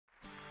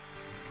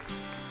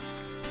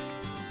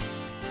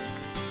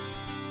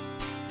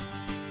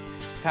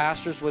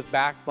pastors with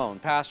backbone,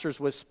 pastors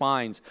with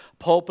spines,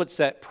 pulpits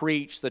that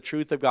preach the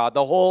truth of God,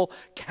 the whole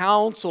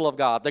counsel of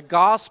God, the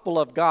gospel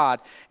of God,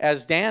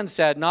 as Dan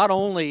said, not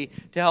only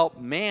to help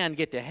man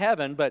get to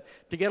heaven, but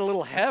to get a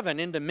little heaven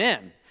into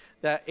men.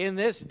 That in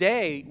this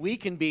day, we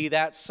can be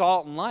that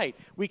salt and light.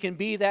 We can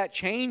be that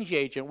change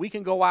agent. We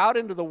can go out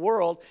into the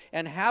world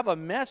and have a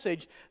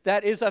message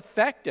that is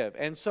effective.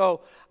 And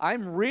so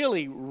I'm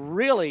really,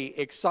 really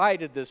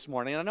excited this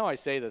morning. I know I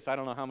say this. I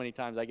don't know how many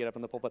times I get up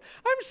in the pulpit.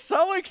 I'm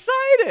so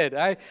excited.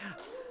 I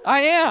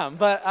am.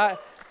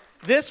 But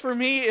this for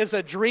me is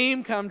a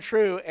dream come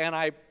true. And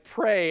I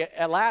pray,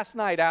 last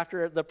night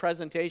after the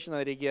presentation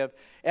that he gave,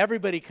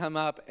 everybody come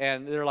up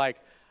and they're like,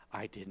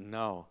 I didn't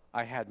know.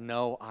 I had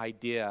no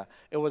idea.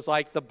 It was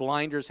like the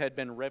blinders had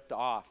been ripped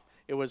off.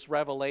 It was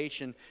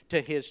revelation to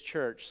his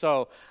church.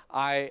 So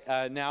I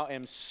now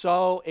am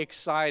so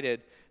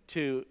excited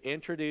to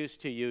introduce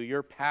to you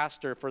your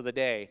pastor for the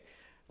day,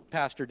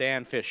 Pastor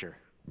Dan Fisher.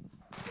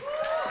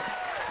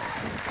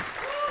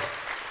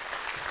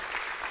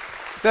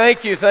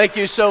 Thank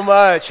you so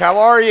much. How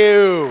are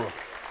you?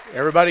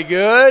 Everybody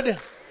good?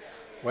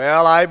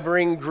 Well, I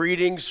bring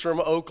greetings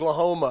from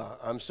Oklahoma.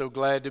 I'm so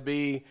glad to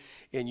be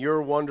in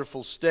your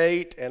wonderful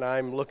state, and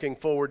I'm looking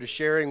forward to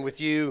sharing with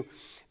you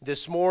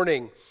this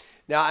morning.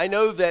 Now, I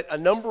know that a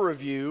number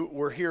of you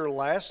were here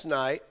last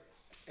night,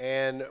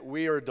 and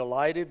we are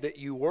delighted that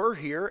you were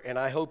here, and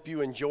I hope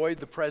you enjoyed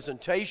the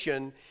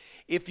presentation.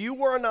 If you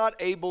were not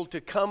able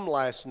to come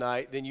last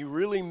night, then you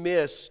really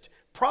missed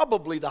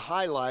probably the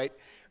highlight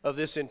of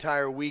this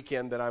entire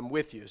weekend that I'm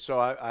with you. So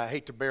I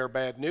hate to bear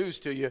bad news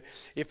to you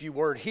if you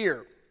weren't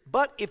here.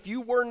 But if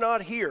you were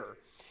not here,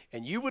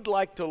 and you would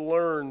like to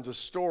learn the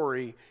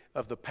story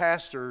of the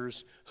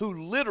pastors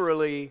who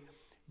literally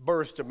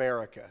birthed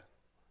America.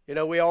 You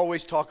know, we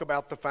always talk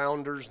about the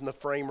founders and the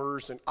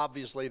framers, and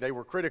obviously they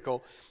were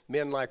critical,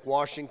 men like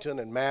Washington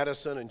and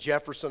Madison and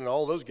Jefferson and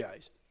all those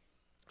guys.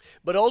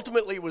 But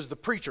ultimately it was the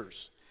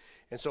preachers.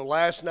 And so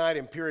last night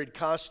in Period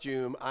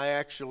Costume, I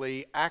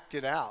actually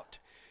acted out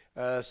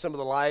some of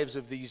the lives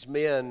of these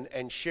men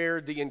and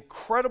shared the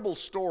incredible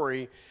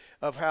story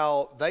of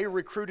how they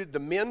recruited the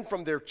men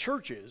from their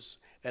churches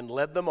and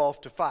led them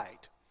off to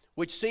fight,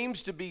 which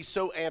seems to be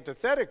so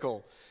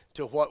antithetical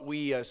to what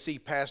we see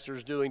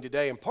pastors doing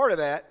today. And part of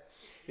that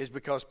is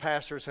because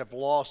pastors have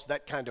lost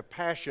that kind of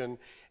passion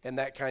and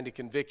that kind of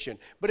conviction.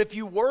 But if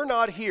you were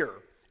not here,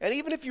 and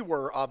even if you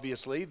were,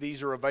 obviously,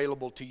 these are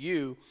available to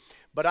you,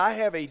 but I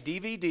have a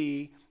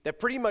DVD that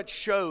pretty much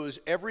shows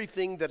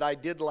everything that I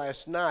did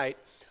last night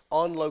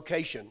on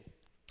location.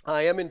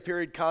 I am in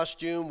period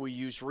costume. We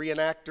use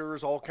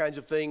reenactors, all kinds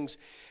of things.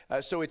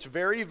 So it's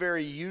very,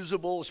 very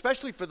usable,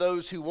 especially for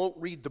those who won't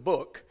read the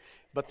book,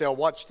 but they'll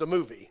watch the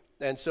movie.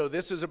 And so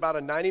this is about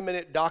a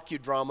 90-minute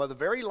docudrama. The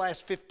very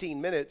last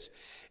 15 minutes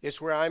is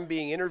where I'm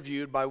being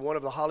interviewed by one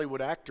of the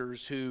Hollywood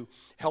actors who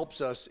helps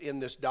us in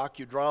this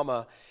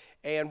docudrama.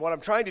 And what I'm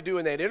trying to do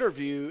in that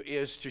interview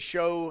is to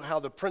show how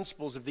the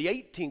principles of the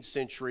 18th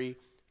century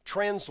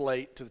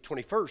translate to the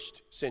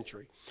 21st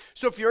century.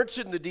 So if you're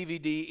interested in the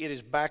DVD, it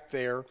is back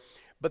there.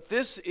 But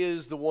this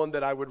is the one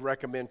that I would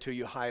recommend to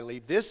you highly.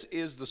 This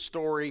is the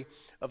story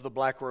of the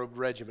Black Robed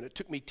Regiment. It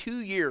took me 2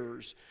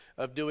 years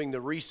of doing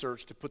the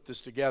research to put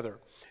this together.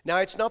 Now,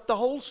 it's not the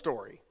whole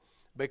story,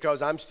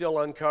 because I'm still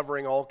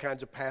uncovering all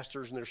kinds of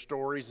pastors and their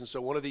stories. And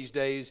so one of these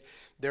days,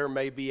 there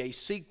may be a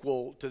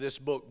sequel to this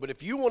book. But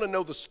if you want to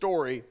know the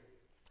story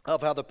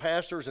of how the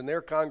pastors and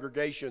their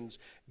congregations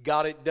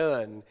got it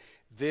done,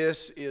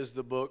 this is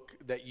the book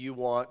that you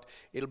want.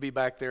 It'll be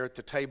back there at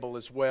the table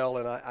as well,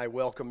 and I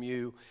welcome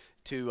you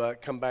to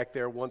come back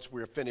there once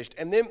we're finished.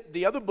 And then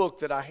the other book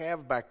that I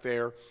have back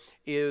there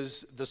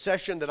is the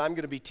session that I'm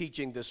going to be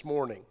teaching this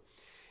morning.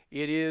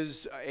 It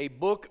is a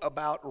book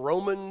about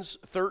Romans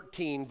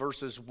 13,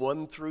 verses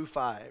 1 through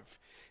 5.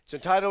 It's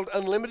entitled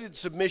Unlimited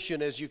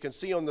Submission, as you can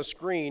see on the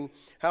screen,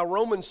 how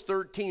Romans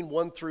 13,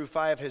 1 through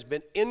 5 has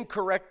been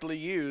incorrectly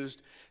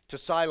used to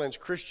silence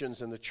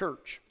Christians in the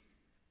church.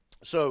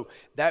 So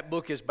that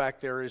book is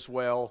back there as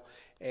well,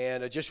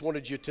 and I just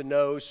wanted you to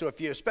know. So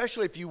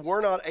especially if you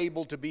were not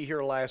able to be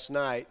here last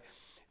night,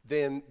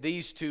 then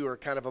these two are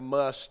kind of a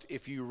must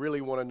if you really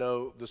want to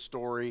know the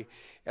story.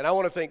 And I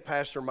want to thank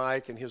Pastor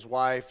Mike and his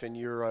wife and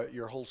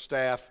your whole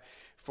staff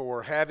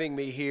for having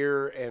me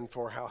here and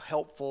for how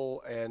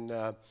helpful and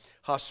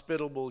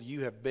hospitable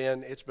you have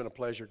been. It's been a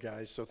pleasure,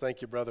 guys. So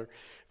thank you, brother,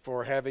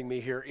 for having me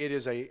here. It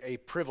is a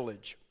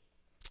privilege.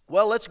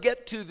 Well, let's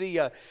get to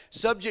the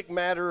subject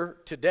matter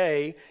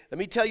today. Let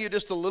me tell you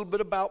just a little bit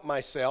about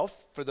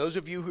myself. For those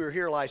of you who were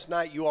here last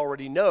night, you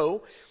already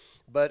know,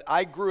 but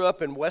I grew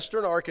up in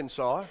western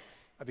Arkansas.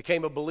 I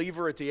became a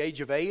believer at the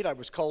age of 8. I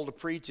was called to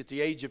preach at the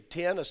age of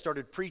 10. I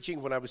started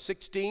preaching when I was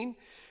 16.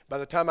 By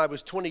the time I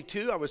was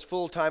 22, I was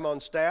full-time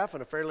on staff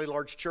in a fairly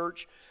large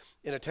church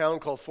in a town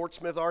called Fort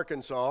Smith,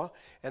 Arkansas.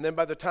 And then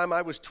by the time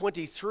I was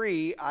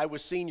 23, I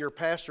was senior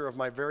pastor of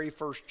my very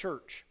first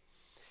church.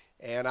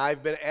 And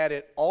I've been at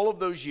it all of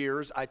those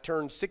years. I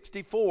turned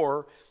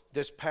 64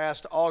 this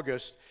past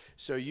August.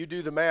 So you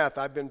do the math.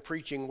 I've been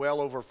preaching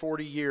well over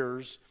 40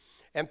 years.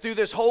 And through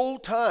this whole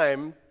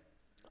time,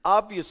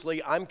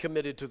 obviously, I'm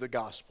committed to the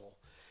gospel.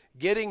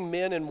 Getting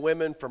men and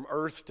women from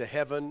earth to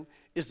heaven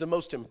is the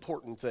most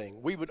important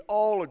thing. We would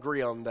all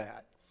agree on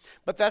that.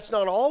 But that's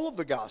not all of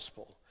the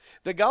gospel.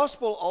 The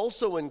gospel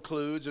also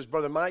includes, as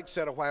Brother Mike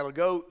said a while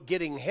ago,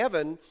 getting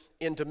heaven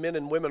into men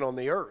and women on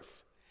the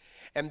earth.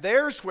 And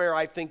there's where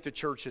I think the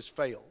church has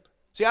failed.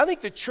 See, I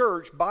think the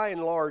church, by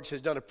and large,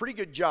 has done a pretty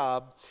good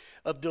job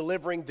of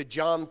delivering the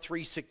John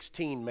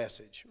 3:16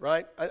 message,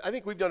 right? I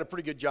think we've done a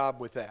pretty good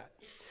job with that.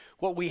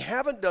 What we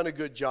haven't done a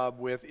good job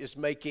with is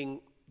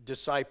making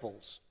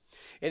disciples.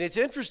 And it's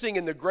interesting,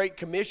 in the Great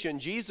Commission,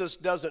 Jesus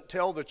doesn't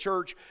tell the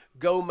church,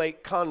 go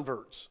make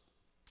converts.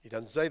 He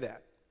doesn't say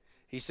that.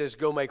 He says,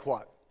 go make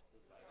what?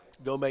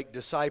 Go make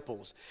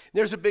disciples.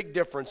 There's a big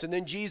difference. And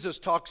then Jesus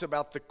talks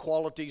about the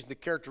qualities and the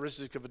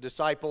characteristics of a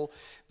disciple,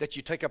 that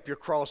you take up your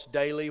cross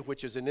daily,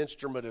 which is an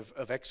instrument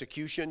of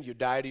execution. You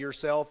die to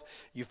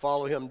yourself. You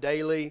follow him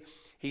daily.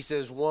 He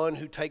says one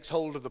who takes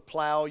hold of the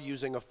plow,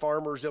 using a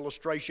farmer's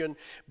illustration,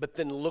 but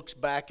then looks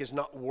back, is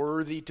not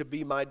worthy to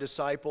be my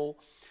disciple.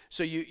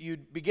 So you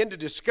begin to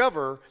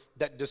discover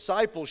that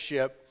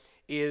discipleship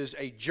is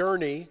a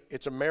journey.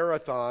 It's a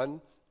marathon.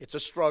 It's a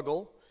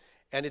struggle.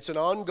 And it's an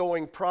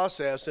ongoing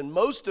process, and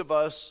most of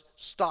us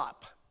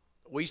stop.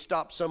 We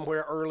stop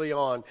somewhere early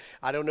on.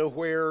 I don't know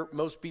where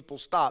most people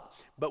stop,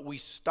 but we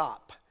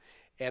stop.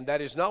 And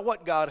that is not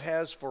what God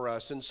has for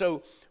us. And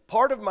so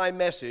part of my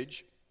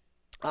message,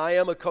 I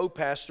am a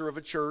co-pastor of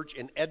a church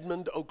in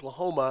Edmond,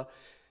 Oklahoma.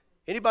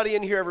 Anybody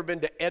in here ever been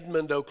to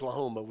Edmond,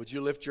 Oklahoma? Would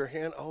you lift your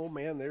hand? Oh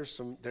man, there's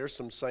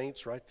some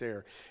saints right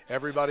there.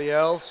 Everybody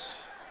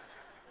else?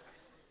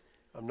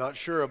 I'm not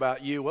sure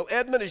about you. Well,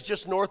 Edmond is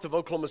just north of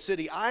Oklahoma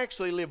City. I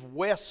actually live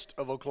west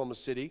of Oklahoma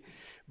City,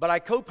 but I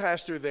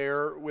co-pastor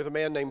there with a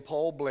man named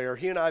Paul Blair.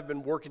 He and I have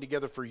been working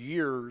together for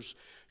years,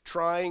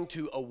 trying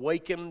to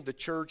awaken the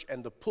church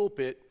and the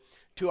pulpit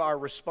to our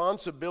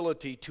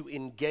responsibility to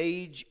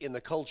engage in the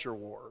culture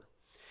war.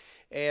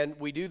 And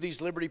we do these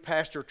Liberty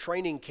Pastor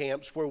training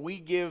camps where we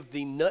give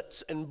the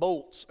nuts and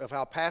bolts of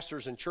how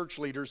pastors and church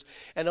leaders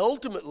and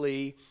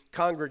ultimately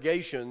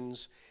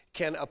congregations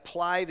can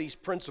apply these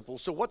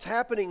principles. So what's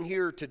happening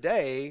here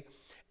today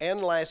and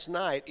last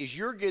night is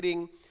you're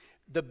getting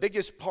the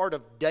biggest part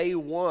of day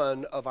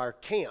one of our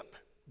camp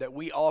that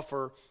we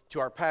offer to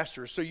our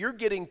pastors. So you're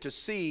getting to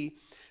see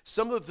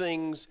some of the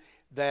things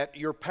that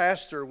your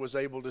pastor was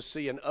able to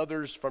see and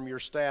others from your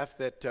staff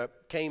that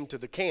came to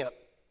the camp.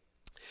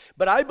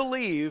 But I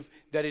believe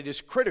that it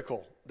is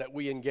critical that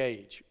we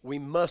engage. We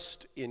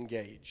must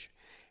engage.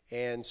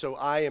 And so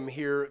I am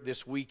here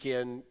this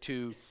weekend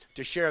to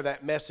share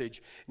that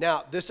message.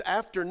 Now, this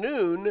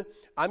afternoon,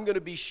 I'm going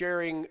to be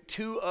sharing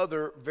two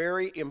other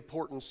very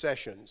important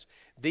sessions.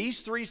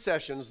 These three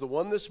sessions, the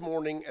one this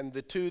morning and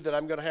the two that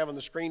I'm going to have on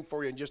the screen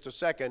for you in just a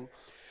second,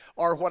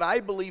 are what I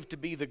believe to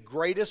be the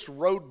greatest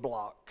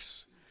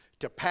roadblocks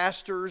to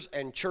pastors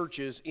and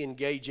churches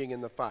engaging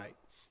in the fight.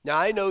 Now,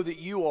 I know that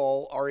you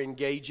all are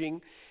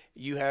engaging.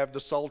 You have the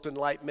Salt and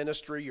Light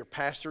ministry, your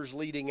pastors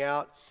leading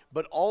out,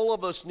 but all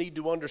of us need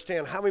to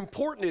understand how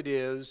important it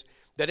is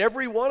that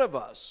every one of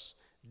us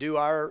do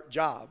our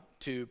job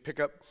to pick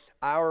up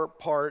our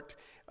part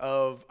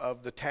of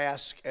the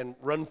task and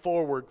run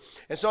forward.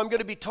 And so I'm going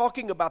to be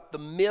talking about the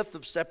myth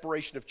of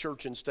separation of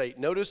church and state.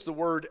 Notice the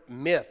word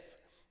myth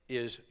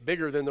is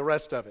bigger than the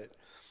rest of it,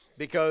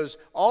 because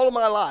all of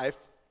my life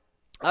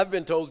I've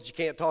been told that you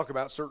can't talk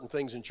about certain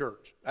things in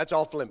church. That's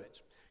off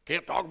limits.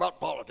 Can't talk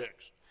about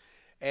politics.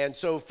 And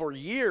so for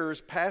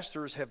years,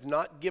 pastors have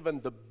not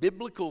given the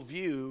biblical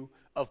view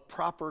of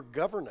proper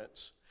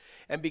governance.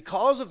 And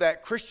because of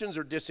that, Christians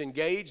are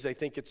disengaged. They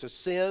think it's a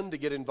sin to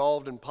get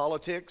involved in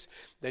politics.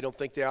 They don't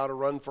think they ought to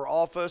run for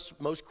office.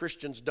 Most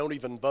Christians don't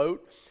even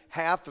vote.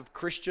 Half of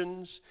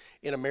Christians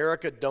in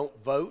America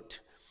don't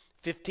vote.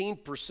 15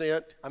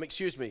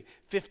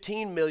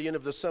 million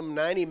of the some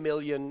 90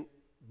 million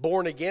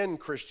born-again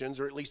Christians,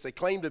 or at least they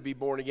claim to be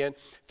born again,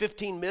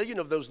 15 million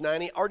of those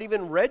 90 aren't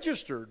even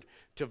registered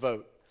to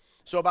vote.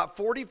 So about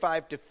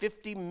 45 to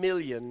 50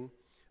 million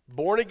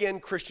born-again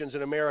Christians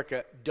in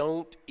America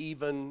don't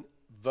even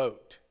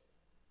vote.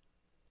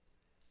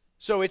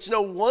 So it's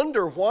no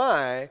wonder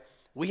why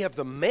we have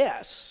the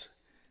mess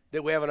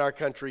that we have in our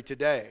country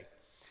today.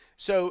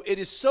 So it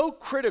is so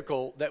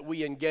critical that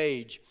we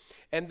engage.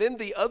 And then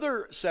the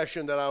other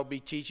session that I'll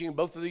be teaching,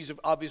 both of these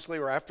obviously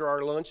are after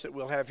our lunch that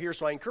we'll have here,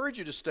 so I encourage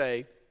you to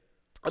stay.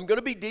 I'm going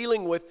to be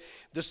dealing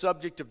with the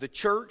subject of the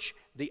church,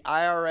 the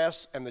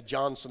IRS, and the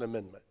Johnson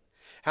Amendment.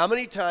 How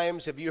many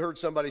times have you heard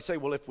somebody say,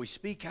 well, if we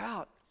speak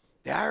out,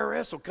 the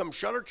IRS will come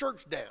shut our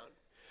church down?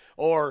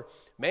 Or,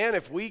 man,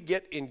 if we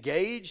get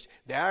engaged,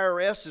 the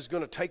IRS is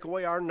going to take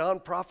away our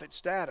nonprofit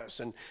status.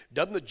 And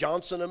doesn't the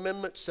Johnson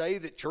Amendment say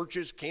that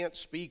churches can't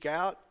speak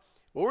out?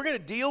 Well, we're going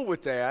to deal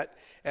with that,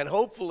 and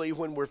hopefully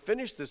when we're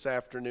finished this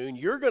afternoon,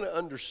 you're going to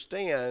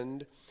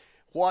understand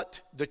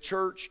what the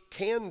church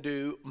can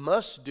do,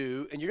 must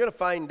do, and you're going to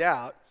find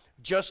out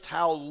just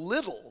how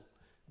little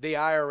the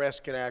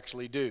IRS can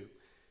actually do.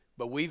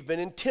 But we've been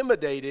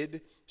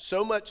intimidated,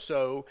 so much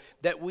so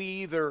that we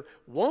either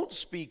won't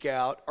speak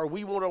out or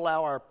we won't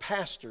allow our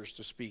pastors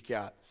to speak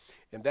out.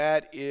 And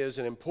that is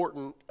an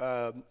important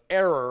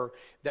error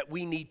that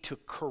we need to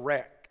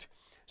correct.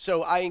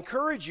 So I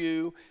encourage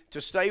you to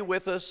stay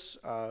with us.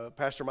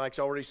 Pastor Mike's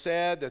already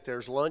said that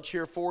there's lunch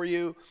here for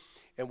you,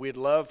 and we'd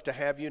love to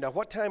have you. Now,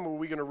 what time are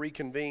we going to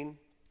reconvene?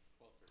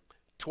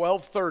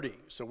 12:30.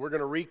 So we're going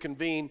to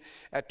reconvene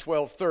at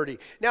 12:30.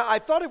 Now, I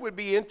thought it would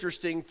be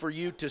interesting for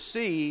you to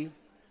see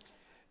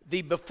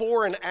the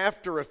before and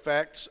after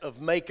effects of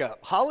makeup.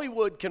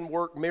 Hollywood can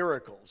work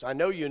miracles. I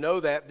know you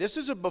know that. This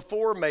is a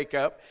before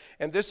makeup,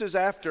 and this is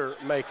after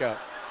makeup.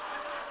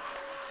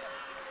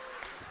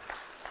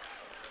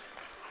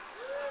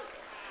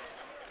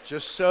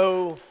 Just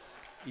so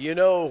you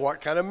know what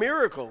kind of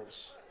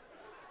miracles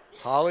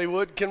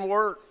Hollywood can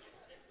work.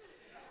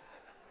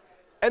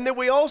 And then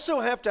we also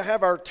have to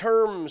have our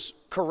terms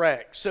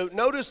correct. So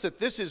notice that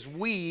this is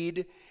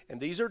weed and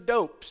these are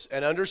dopes.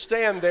 And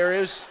understand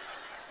there's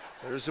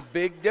a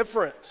big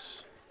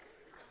difference.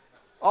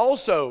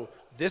 Also,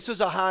 this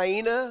is a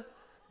hyena.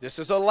 This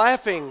is a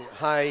laughing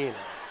hyena.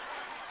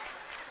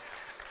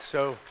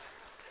 So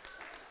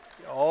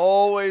you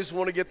always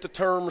want to get the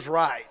terms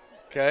right,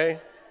 okay?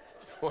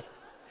 You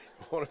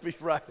want to be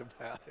right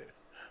about it.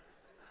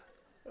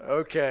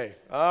 Okay,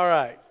 all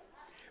right.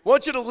 I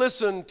want you to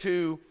listen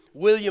to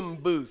William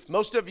Booth.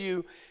 Most of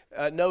you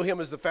know him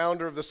as the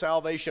founder of the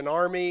Salvation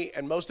Army,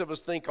 and most of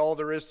us think all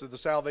there is to the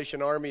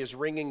Salvation Army is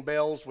ringing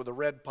bells with a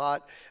red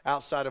pot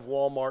outside of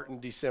Walmart in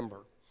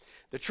December.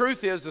 The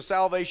truth is the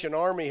Salvation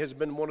Army has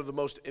been one of the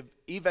most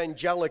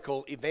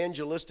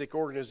evangelistic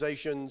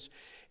organizations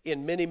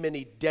in many,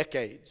 many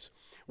decades.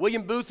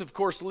 William Booth, of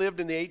course, lived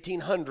in the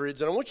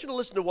 1800s, and I want you to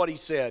listen to what he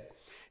said.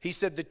 He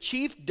said, "The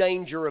chief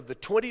danger of the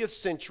 20th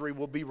century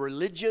will be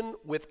religion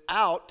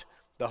without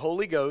the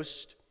Holy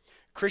Ghost,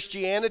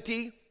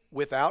 Christianity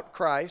without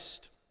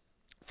Christ,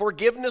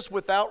 forgiveness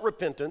without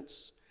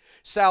repentance,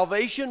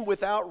 salvation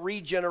without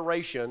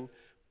regeneration,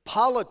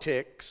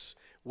 politics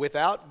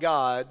without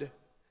God,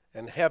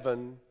 and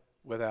heaven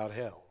without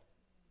hell."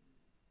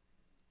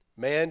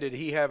 Man, did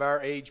he have our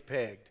age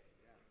pegged.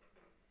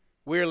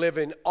 We're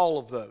living all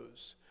of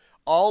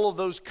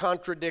those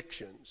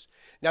contradictions.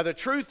 Now, the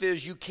truth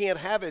is you can't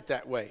have it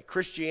that way.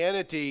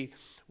 Christianity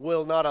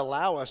will not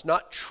allow us,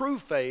 not true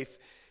faith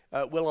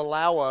will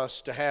allow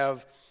us to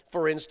have,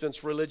 for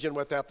instance, religion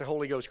without the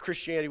Holy Ghost,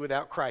 Christianity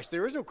without Christ.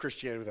 There is no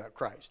Christianity without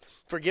Christ.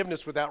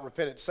 Forgiveness without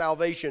repentance,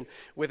 salvation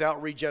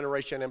without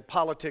regeneration, and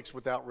politics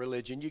without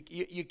religion.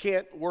 You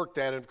can't work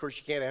that, and of course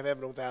you can't have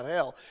heaven without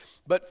hell.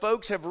 But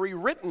folks have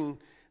rewritten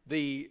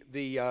the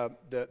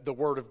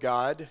Word of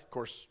God. Of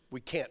course,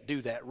 we can't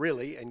do that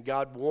really, and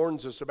God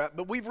warns us about it.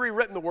 But we've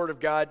rewritten the Word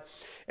of God,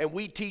 and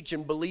we teach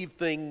and believe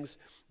things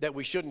that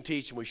we shouldn't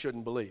teach and we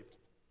shouldn't believe.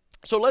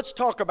 So let's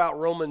talk about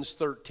Romans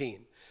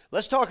 13.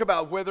 Let's talk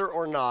about whether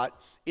or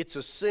not it's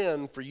a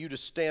sin for you to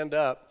stand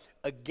up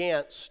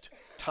against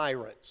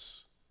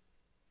tyrants.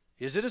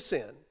 Is it a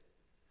sin?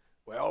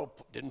 Well,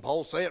 didn't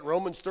Paul say it in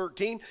Romans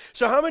 13?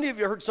 So how many of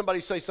you heard somebody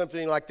say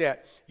something like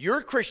that? You're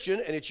a Christian,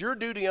 and it's your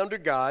duty under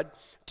God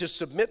to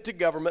submit to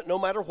government no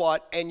matter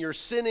what, and you're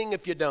sinning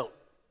if you don't.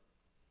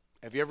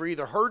 Have you ever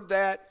either heard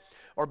that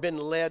or been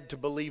led to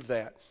believe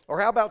that? Or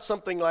how about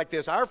something like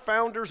this? Our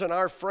founders and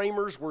our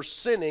framers were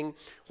sinning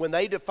when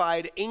they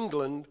defied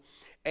England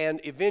and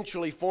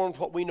eventually formed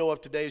what we know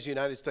of today as the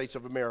United States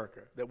of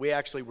America, that we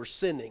actually were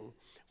sinning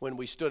when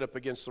we stood up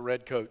against the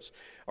redcoats.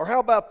 Or how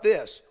about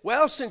this?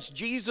 Well, since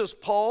Jesus,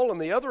 Paul, and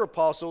the other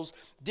apostles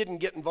didn't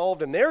get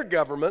involved in their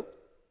government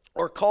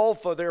or call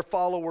for their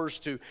followers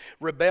to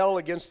rebel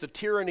against the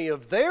tyranny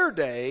of their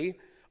day,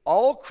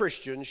 all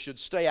Christians should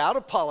stay out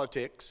of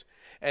politics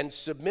and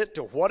submit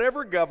to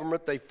whatever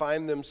government they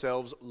find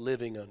themselves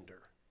living under.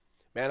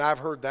 Man, I've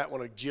heard that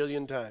one a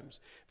jillion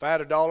times. If I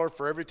had $1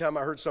 for every time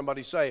I heard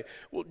somebody say,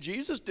 well,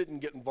 Jesus didn't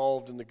get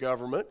involved in the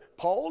government,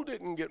 Paul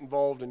didn't get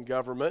involved in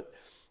government,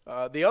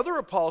 the other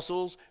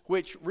apostles,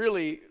 which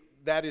really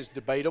that is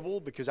debatable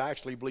because I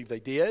actually believe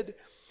they did.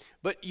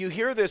 But you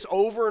hear this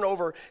over and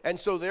over, and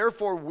so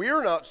therefore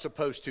we're not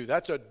supposed to.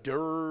 That's a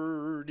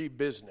dirty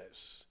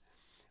business.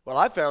 Well,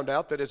 I found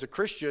out that as a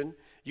Christian,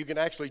 you can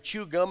actually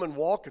chew gum and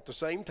walk at the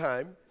same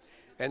time.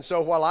 And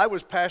so while I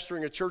was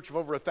pastoring a church of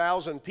over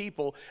 1,000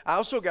 people, I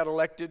also got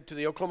elected to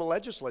the Oklahoma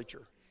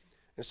legislature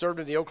and served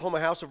in the Oklahoma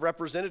House of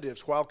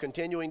Representatives while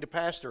continuing to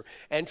pastor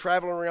and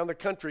traveling around the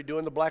country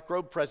doing the black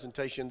robe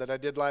presentation that I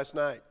did last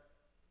night.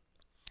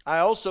 I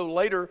also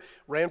later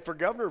ran for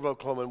governor of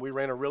Oklahoma, and we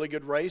ran a really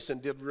good race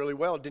and did really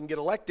well. Didn't get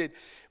elected,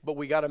 but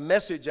we got a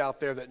message out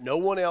there that no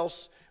one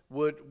else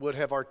would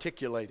have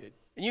articulated.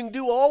 And you can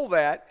do all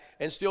that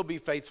and still be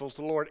faithful to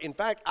the Lord. In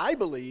fact, I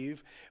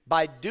believe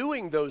by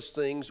doing those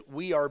things,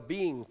 we are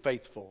being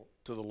faithful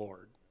to the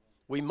Lord.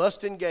 We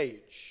must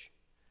engage.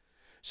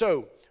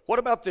 So, what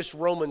about this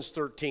Romans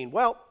 13?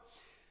 Well,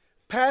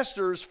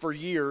 pastors for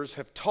years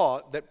have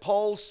taught that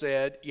Paul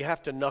said you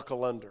have to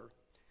knuckle under.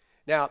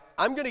 Now,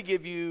 I'm going to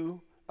give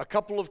you a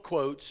couple of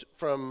quotes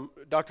from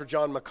Dr.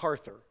 John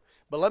MacArthur.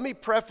 But let me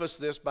preface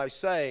this by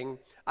saying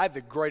I have the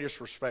greatest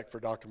respect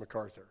for Dr.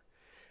 MacArthur.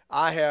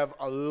 I have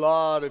a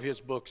lot of his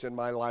books in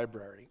my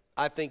library.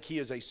 I think he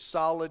is a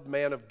solid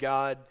man of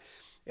God,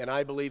 and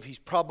I believe he's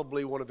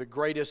probably one of the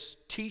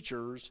greatest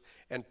teachers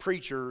and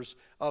preachers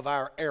of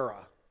our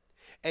era.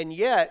 And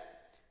yet,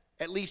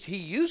 at least he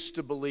used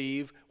to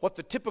believe what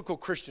the typical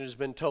Christian has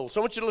been told.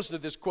 So I want you to listen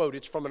to this quote.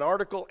 It's from an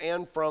article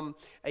and from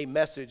a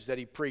message that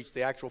he preached.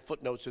 The actual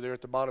footnotes are there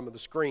at the bottom of the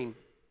screen.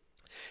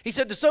 He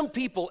said, to some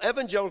people,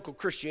 evangelical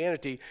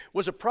Christianity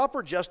was a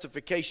proper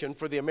justification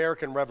for the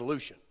American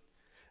Revolution.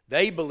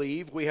 They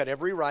believed we had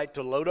every right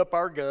to load up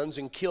our guns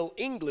and kill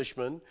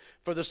Englishmen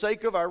for the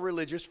sake of our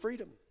religious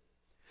freedom.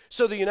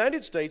 So the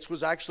United States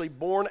was actually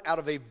born out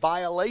of a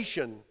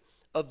violation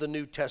of the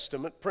New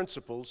Testament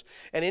principles,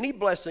 and any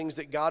blessings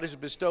that God has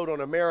bestowed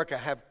on America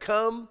have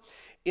come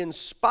in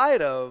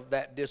spite of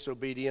that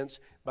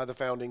disobedience by the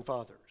Founding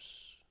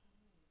Fathers.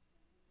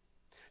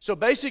 So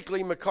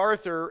basically,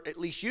 MacArthur at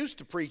least used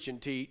to preach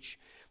and teach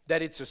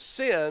that it's a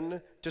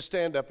sin to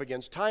stand up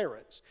against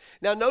tyrants.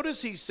 Now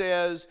notice he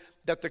says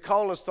that the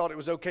colonists thought it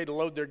was okay to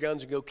load their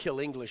guns and go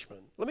kill Englishmen.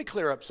 Let me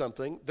clear up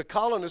something. The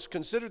colonists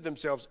considered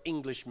themselves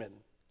Englishmen.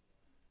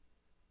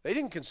 They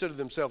didn't consider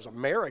themselves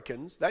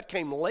Americans. That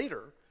came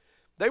later.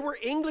 They were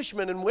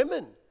Englishmen and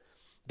women.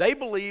 They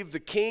believed the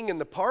king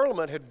and the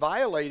parliament had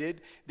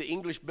violated the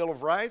English Bill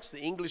of Rights, the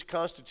English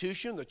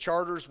Constitution, the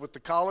charters with the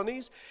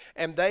colonies,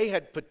 and they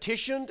had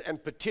petitioned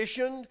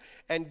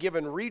and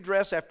given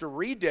redress after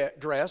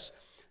redress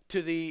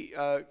to the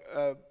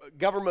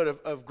government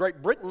of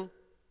Great Britain,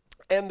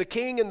 and the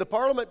king and the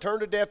parliament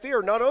turned a deaf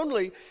ear. Not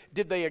only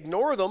did they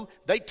ignore them,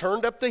 they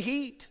turned up the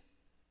heat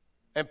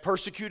and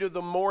persecuted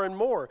them more and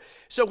more.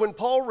 So when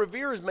Paul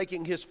Revere is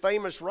making his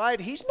famous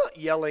ride, he's not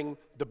yelling,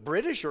 the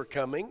British are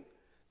coming.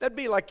 That'd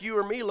be like you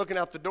or me looking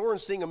out the door and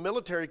seeing a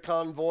military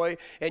convoy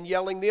and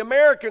yelling, the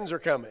Americans are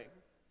coming.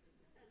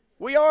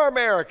 We are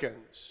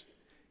Americans.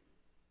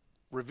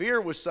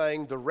 Revere was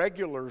saying the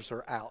regulars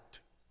are out.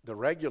 The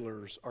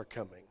regulars are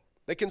coming.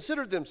 They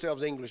considered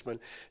themselves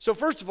Englishmen. So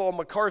first of all,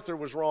 MacArthur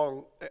was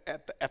wrong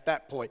at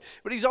that point.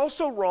 But he's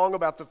also wrong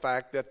about the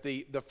fact that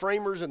the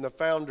framers and the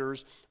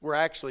founders were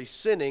actually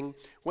sinning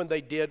when they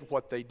did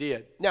what they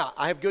did. Now,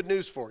 I have good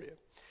news for you.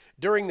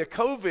 During the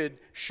COVID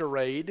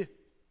charade,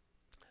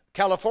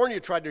 California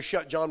tried to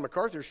shut John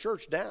MacArthur's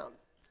church down.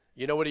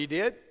 You know what he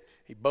did?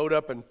 He bowed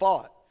up and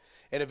fought.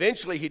 And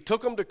eventually he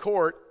took them to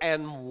court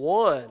and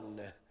won.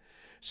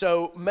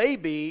 So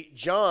maybe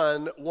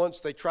John,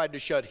 once they tried to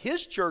shut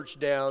his church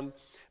down,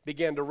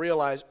 began to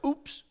realize,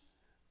 oops,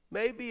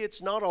 maybe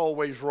it's not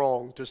always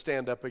wrong to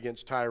stand up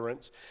against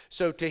tyrants.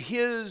 So to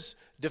his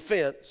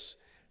defense,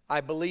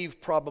 I believe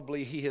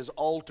probably he has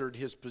altered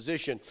his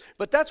position.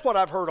 But that's what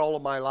I've heard all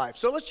of my life.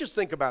 So let's just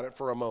think about it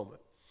for a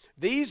moment.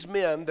 These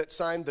men that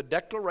signed the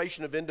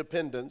Declaration of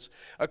Independence,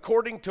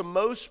 according to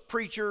most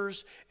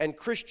preachers and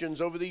Christians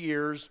over the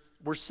years,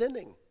 were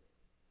sinning.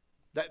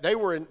 They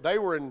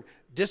were in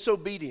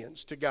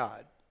disobedience to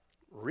God.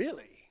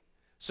 Really?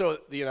 So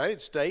the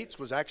United States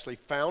was actually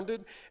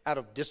founded out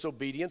of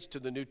disobedience to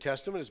the New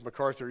Testament, as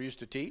MacArthur used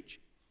to teach?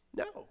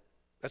 No,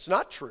 that's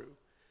not true.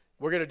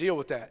 We're going to deal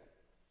with that.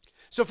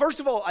 So first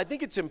of all, I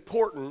think it's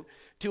important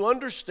to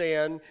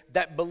understand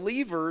that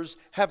believers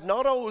have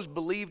not always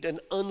believed in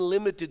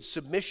unlimited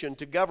submission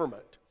to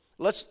government.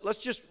 Let's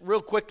just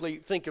real quickly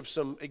think of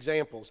some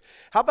examples.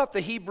 How about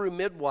the Hebrew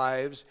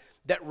midwives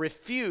that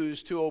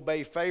refused to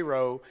obey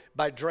Pharaoh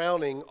by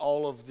drowning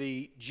all of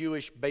the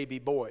Jewish baby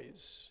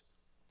boys?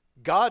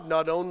 God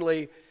not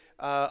only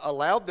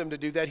allowed them to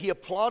do that, he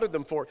applauded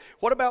them for it.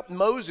 What about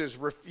Moses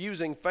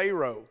refusing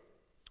Pharaoh?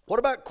 What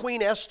about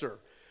Queen Esther,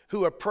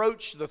 who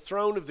approached the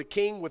throne of the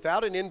king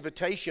without an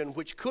invitation,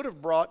 which could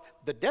have brought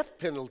the death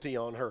penalty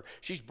on her?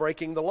 She's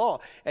breaking the law,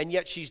 and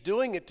yet she's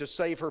doing it to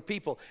save her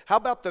people. How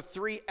about the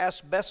 3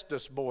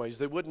 asbestos boys?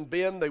 They wouldn't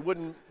bend, they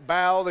wouldn't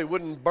bow, they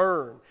wouldn't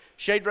burn.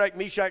 Shadrach,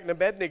 Meshach, and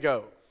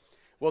Abednego.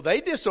 Well,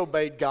 they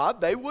disobeyed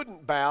God. They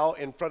wouldn't bow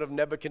in front of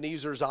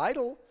Nebuchadnezzar's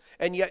idol,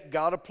 and yet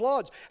God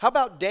applauds. How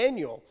about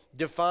Daniel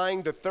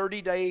defying the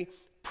 30-day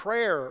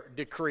prayer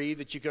decree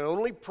that you can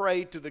only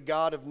pray to the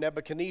God of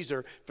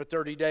Nebuchadnezzar for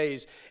 30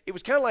 days. It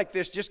was kind of like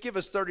this, just give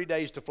us 30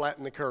 days to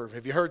flatten the curve.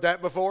 Have you heard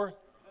that before?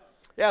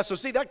 Yeah, so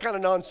see, that kind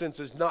of nonsense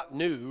is not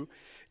new.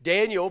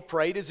 Daniel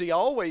prayed as he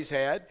always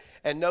had,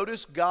 and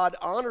notice God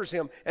honors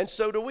him, and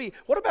so do we.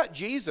 What about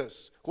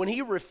Jesus? When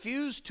he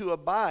refused to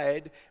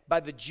abide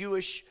by the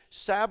Jewish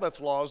Sabbath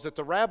laws that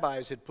the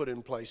rabbis had put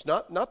in place,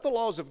 not the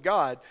laws of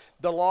God,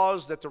 the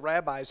laws that the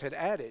rabbis had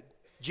added.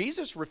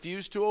 Jesus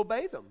refused to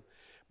obey them.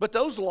 But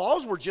those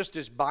laws were just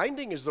as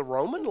binding as the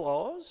Roman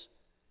laws.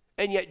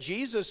 And yet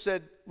Jesus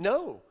said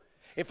no.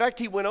 In fact,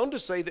 he went on to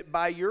say that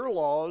by your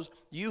laws,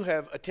 you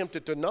have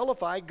attempted to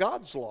nullify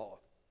God's law.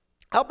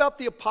 How about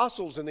the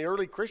apostles and the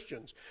early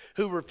Christians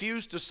who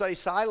refused to stay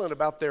silent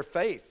about their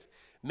faith?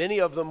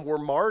 Many of them were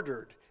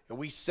martyred, and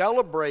we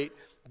celebrate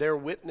their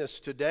witness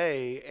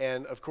today,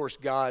 and of course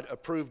God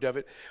approved of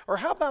it. Or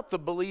how about the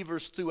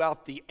believers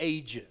throughout the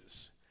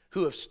ages?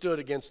 who have stood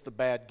against the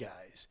bad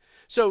guys.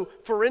 So,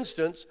 for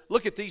instance,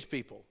 look at these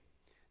people.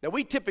 Now,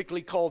 we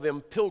typically call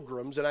them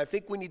pilgrims, and I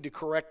think we need to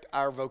correct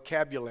our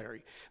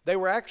vocabulary. They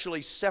were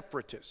actually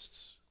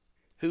separatists,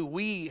 who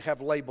we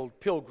have labeled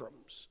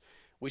pilgrims.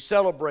 We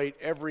celebrate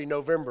every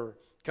November,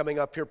 coming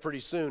up here pretty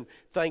soon,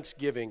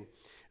 Thanksgiving.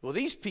 Well,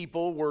 these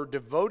people were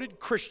devoted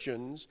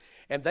Christians,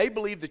 and they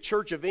believed the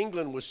Church of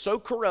England was so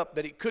corrupt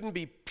that it couldn't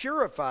be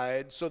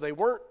purified, so they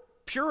weren't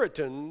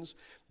Puritans.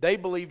 They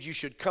believed you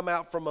should come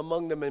out from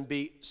among them and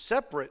be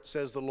separate,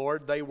 says the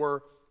Lord. They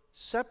were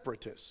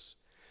separatists.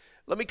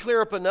 Let me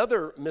clear up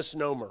another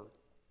misnomer.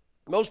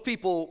 Most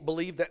people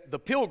believe that the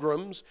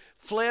Pilgrims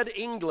fled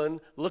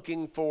England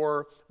looking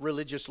for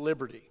religious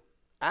liberty.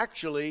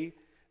 Actually,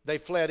 they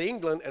fled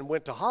England and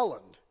went to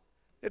Holland.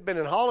 They'd been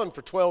in Holland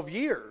for 12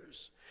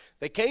 years.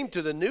 They came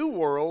to the New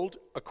World,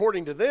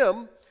 according to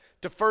them,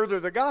 to further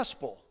the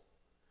gospel.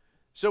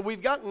 So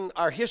we've gotten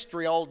our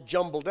history all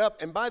jumbled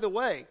up. And by the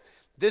way,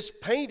 this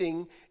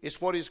painting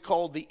is what is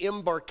called the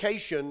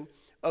embarkation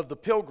of the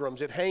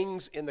Pilgrims. It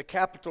hangs in the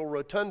Capitol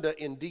Rotunda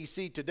in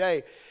D.C.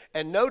 today.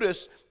 And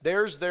notice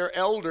there's their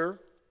elder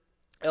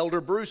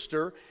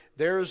Brewster.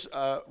 There's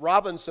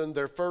Robinson,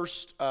 their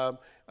first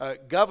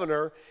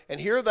governor. And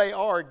here they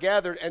are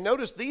gathered. And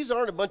notice these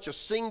aren't a bunch of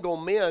single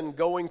men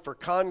going for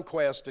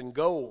conquest and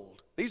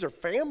gold. These are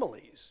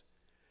families.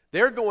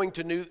 They're going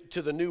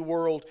to the New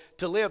World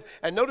to live.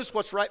 And notice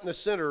what's right in the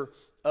center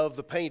of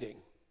the painting.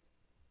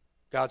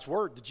 God's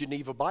Word, the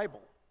Geneva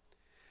Bible.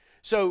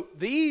 So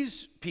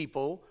these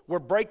people were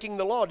breaking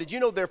the law. Did you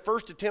know their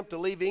first attempt to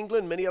leave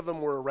England, many of them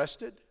were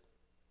arrested?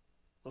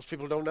 Most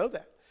people don't know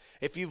that.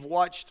 If you've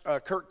watched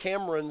Kirk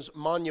Cameron's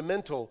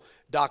monumental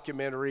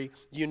documentary,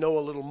 you know a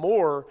little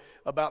more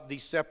about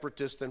these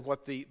separatists than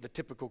what the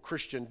typical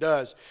Christian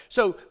does.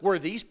 So were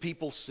these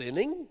people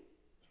sinning?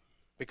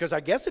 Because I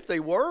guess if they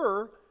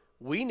were,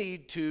 we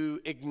need to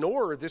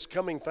ignore this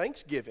coming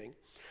Thanksgiving.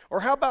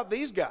 Or how about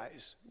these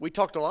guys? We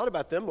talked a lot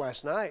about them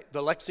last night,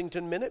 the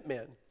Lexington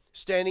Minutemen,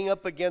 standing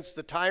up against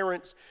the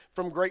tyrants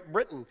from Great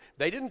Britain.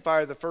 They didn't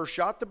fire the first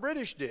shot, the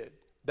British did.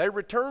 They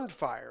returned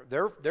fire.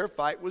 Their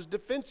fight was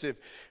defensive.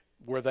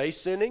 Were they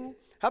sinning?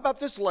 How about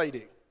this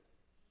lady?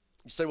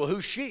 You say, well,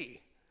 who's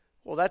she?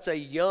 Well, that's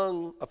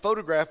a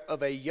photograph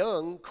of a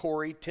young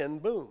Corrie ten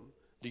Boom.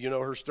 Do you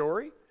know her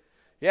story?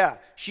 Yeah,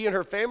 she and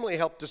her family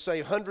helped to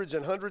save hundreds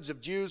and hundreds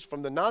of Jews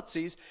from the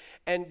Nazis.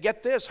 And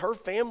get this, her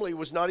family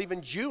was not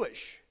even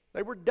Jewish.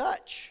 They were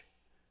Dutch.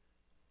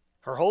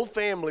 Her whole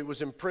family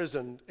was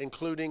imprisoned,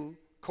 including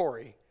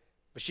Corrie,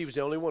 but she was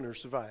the only one who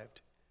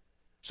survived.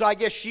 So I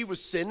guess she was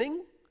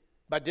sinning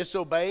by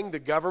disobeying the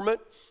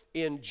government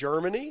in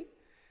Germany.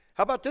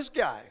 How about this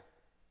guy?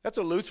 That's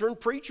a Lutheran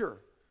preacher.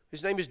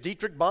 His name is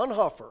Dietrich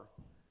Bonhoeffer.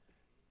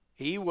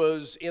 He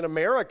was in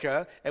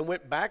America and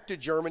went back to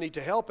Germany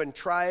to help and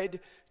tried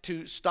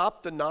to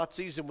stop the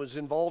Nazis and was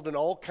involved in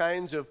all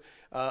kinds of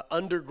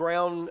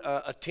underground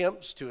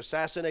attempts to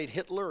assassinate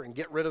Hitler and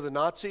get rid of the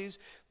Nazis.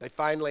 They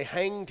finally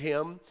hanged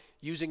him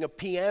using a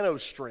piano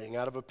string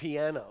out of a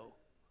piano.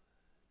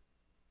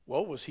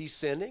 Well, was he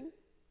sinning?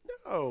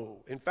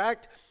 No. In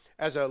fact,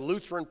 as a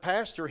Lutheran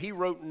pastor, he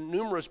wrote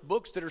numerous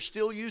books that are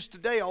still used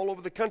today all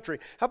over the country.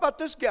 How about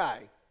this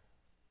guy?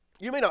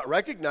 You may not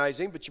recognize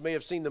him, but you may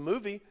have seen the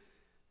movie.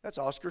 That's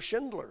Oskar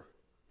Schindler.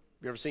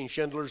 You ever seen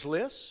Schindler's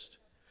List?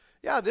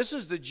 Yeah, this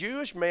is the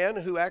Jewish man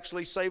who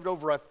actually saved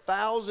over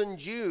 1,000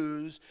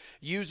 Jews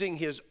using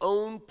his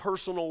own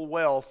personal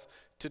wealth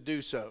to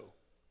do so.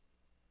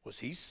 Was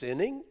he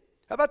sinning?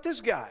 How about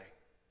this guy?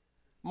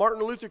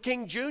 Martin Luther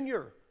King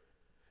Jr.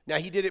 Now,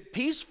 he did it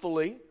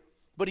peacefully,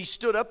 but he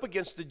stood up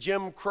against the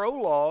Jim Crow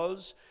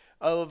laws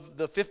of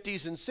the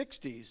 50s and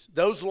 60s.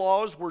 Those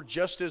laws were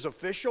just as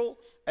official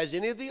as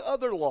any of the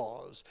other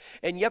laws,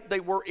 and yet they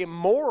were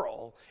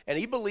immoral, and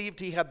he believed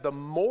he had the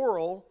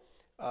moral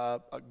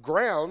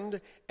ground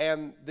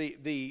and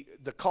the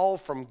call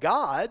from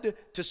God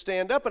to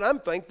stand up, and I'm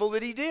thankful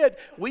that he did.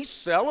 We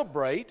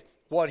celebrate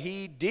what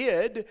he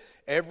did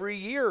every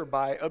year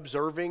by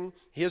observing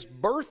his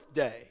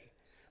birthday.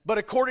 But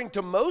according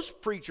to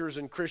most preachers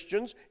and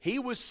Christians, he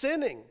was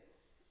sinning.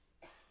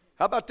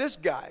 How about this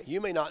guy? You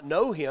may not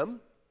know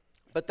him,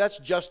 but that's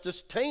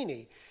Justice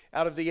Taney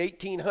out of the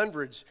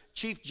 1800s,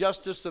 Chief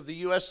Justice of the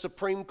U.S.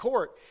 Supreme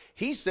Court.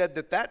 He said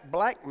that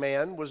black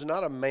man was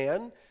not a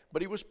man,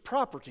 but he was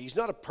property. He's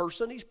not a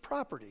person, he's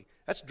property.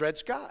 That's Dred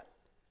Scott.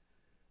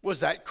 Was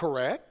that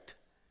correct?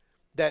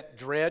 That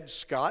Dred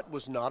Scott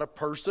was not a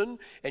person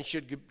and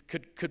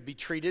could be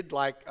treated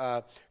like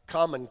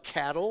common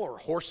cattle or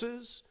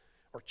horses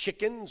or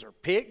chickens or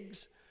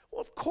pigs?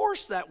 Well, of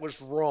course that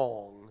was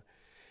wrong.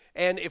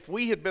 And if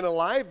we had been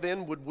alive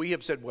then, would we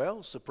have said,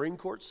 well, Supreme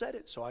Court said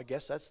it, so I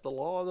guess that's the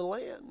law of the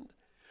land?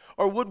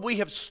 Or would we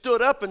have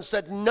stood up and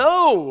said,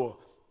 no,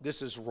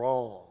 this is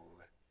wrong?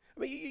 I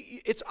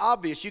mean, it's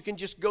obvious. You can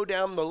just go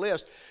down the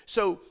list.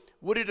 So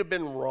would it have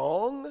been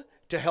wrong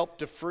to help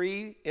to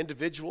free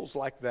individuals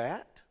like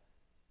that?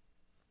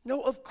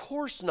 No, of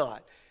course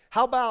not.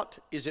 How about,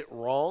 is it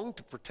wrong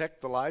to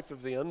protect the life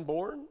of the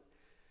unborn?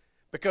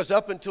 Because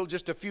up until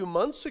just a few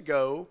months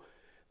ago,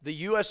 the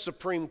U.S.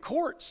 Supreme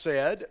Court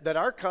said that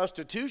our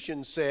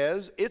Constitution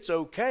says it's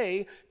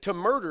okay to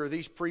murder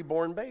these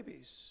preborn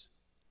babies.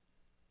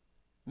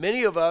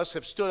 Many of us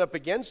have stood up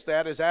against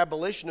that as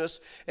abolitionists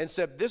and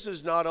said this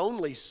is not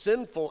only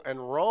sinful and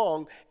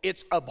wrong,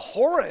 it's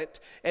abhorrent,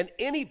 and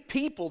any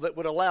people that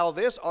would allow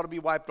this ought to be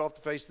wiped off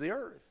the face of the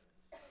earth.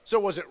 So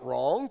was it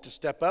wrong to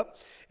step up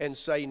and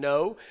say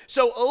no?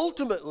 So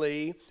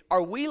ultimately,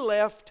 are we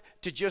left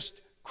to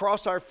just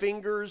cross our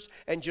fingers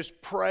and just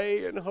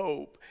pray and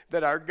hope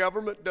that our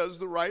government does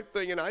the right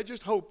thing? And I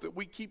just hope that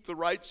we keep the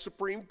right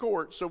Supreme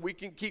Court so we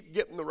can keep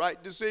getting the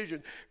right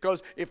decision.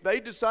 Because if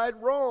they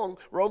decide wrong,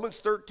 Romans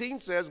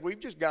 13 says we've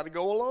just got to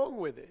go along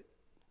with it.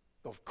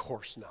 Of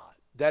course not.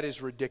 That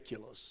is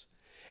ridiculous.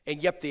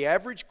 And yet the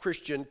average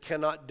Christian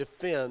cannot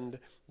defend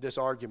this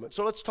argument.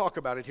 So let's talk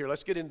about it here.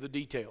 Let's get into the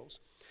details.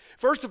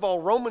 First of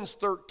all, Romans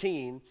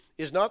 13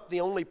 is not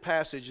the only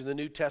passage in the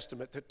New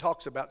Testament that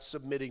talks about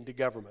submitting to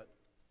government.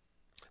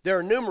 There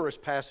are numerous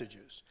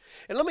passages.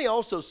 And let me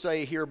also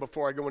say here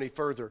before I go any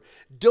further,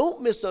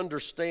 don't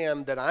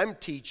misunderstand that I'm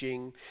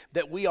teaching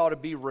that we ought to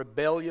be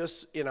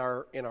rebellious in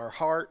our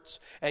hearts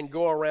and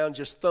go around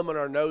just thumbing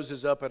our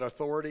noses up at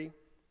authority.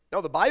 No,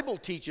 the Bible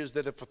teaches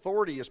that if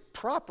authority is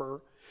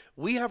proper,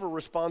 we have a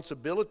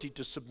responsibility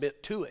to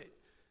submit to it.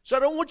 So I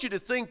don't want you to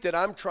think that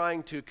I'm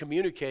trying to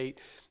communicate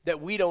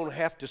that we don't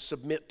have to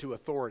submit to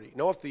authority.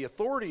 No, if the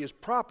authority is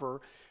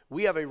proper,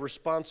 we have a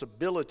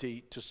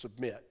responsibility to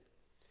submit.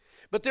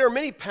 But there are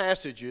many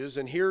passages,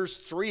 and here's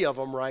 3 of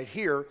them right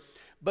here.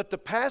 But the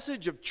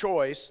passage of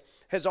choice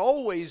has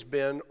always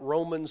been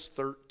Romans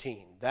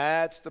 13.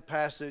 That's the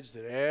passage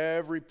that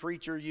every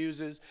preacher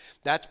uses.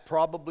 That's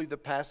probably the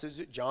passage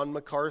that John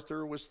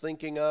MacArthur was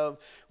thinking of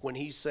when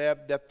he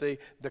said that the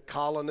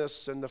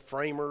colonists and the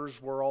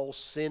framers were all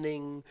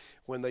sinning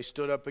when they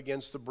stood up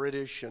against the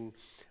British. And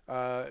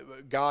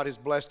God has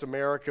blessed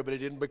America, but it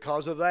didn't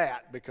because of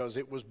that, because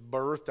it was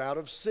birthed out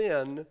of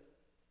sin.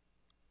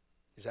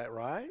 Is that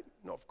right?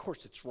 No, of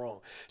course it's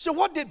wrong. So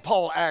what did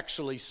Paul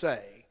actually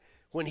say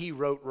when he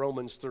wrote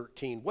Romans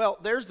 13? Well,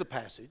 there's the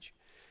passage.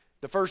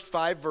 The first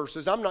 5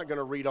 verses. I'm not going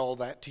to read all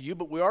that to you,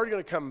 but we are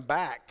going to come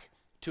back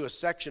to a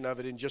section of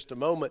it in just a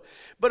moment.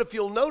 But if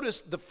you'll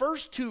notice, the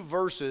first 2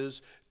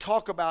 verses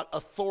talk about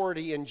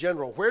authority in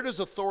general. Where does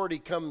authority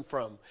come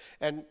from?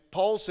 And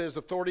Paul says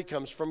authority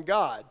comes from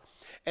God.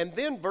 And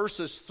then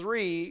verses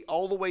 3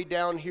 all the way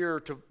down here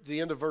to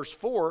the end of verse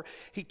 4,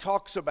 he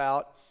talks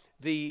about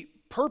the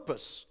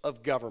purpose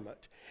of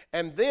government.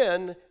 And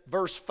then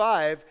verse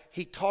 5,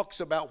 he talks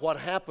about what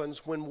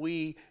happens when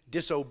we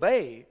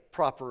disobey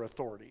proper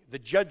authority, the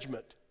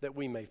judgment that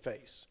we may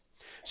face.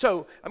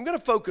 So I'm going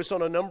to focus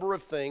on a number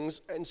of things.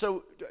 And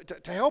so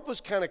to help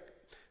us kind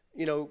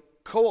of,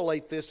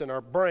 collate this in our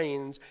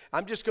brains,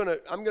 I'm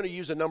going to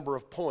use a number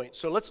of points.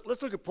 So let's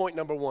look at point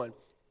number 1.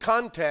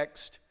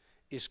 Context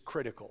is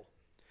critical.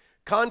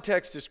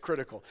 Context is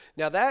critical.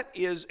 Now that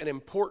is an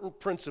important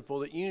principle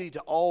that you need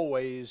to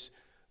always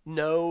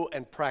know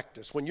and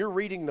practice. When you're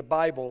reading the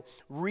Bible,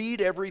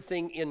 read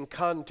everything in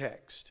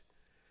context.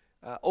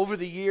 Over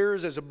the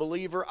years as a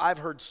believer, I've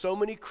heard so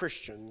many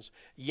Christians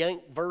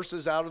yank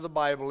verses out of the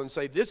Bible and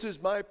say, this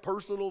is my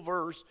personal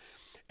verse,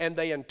 and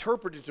they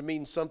interpret it to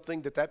mean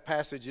something that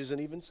passage isn't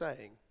even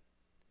saying.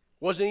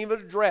 Wasn't even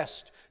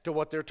addressed to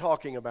what they're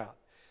talking about.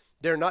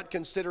 They're not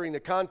considering the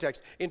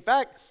context. In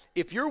fact,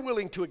 if you're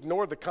willing to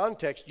ignore the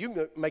context, you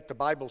can make the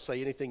Bible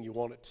say anything you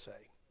want it to say.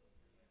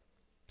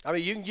 I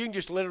mean, you can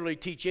just literally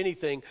teach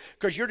anything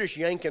because you're just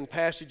yanking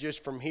passages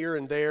from here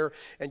and there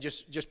and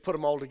just put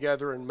them all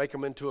together and make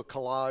them into a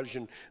collage,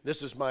 and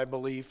this is my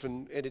belief,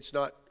 and it's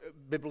not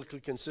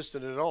biblically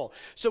consistent at all.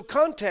 So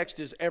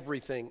context is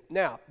everything.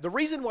 Now, the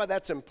reason why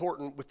that's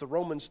important with the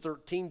Romans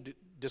 13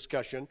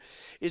 discussion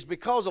is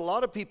because a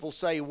lot of people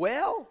say,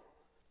 well,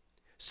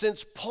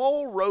 since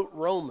Paul wrote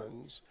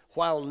Romans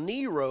while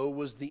Nero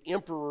was the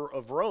emperor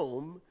of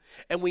Rome,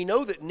 and we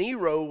know that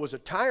Nero was a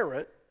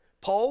tyrant,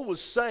 Paul was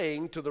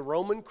saying to the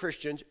Roman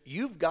Christians,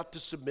 you've got to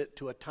submit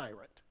to a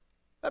tyrant.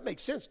 That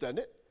makes sense, doesn't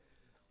it?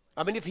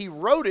 I mean, if he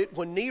wrote it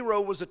when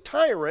Nero was a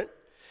tyrant,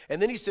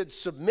 and then he said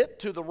submit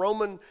to the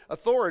Roman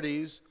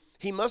authorities,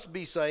 he must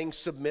be saying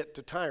submit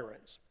to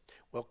tyrants.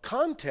 Well,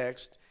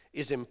 context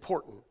is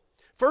important.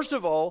 First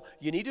of all,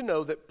 you need to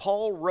know that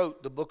Paul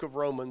wrote the book of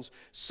Romans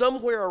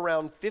somewhere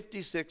around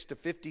 56 to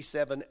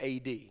 57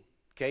 AD.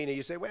 Okay, now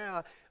you say,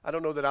 well, I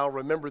don't know that I'll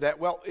remember that.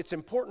 Well, it's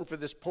important for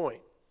this point.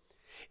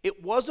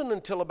 It wasn't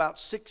until about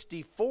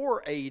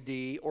 64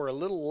 AD or a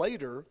little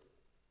later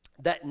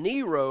that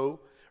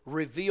Nero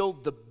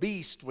revealed the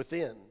beast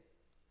within.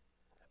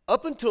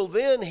 Up until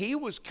then, he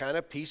was kind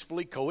of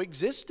peacefully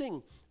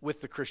coexisting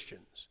with the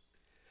Christians.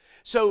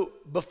 So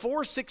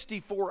before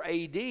 64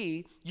 AD,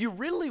 you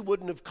really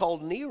wouldn't have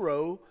called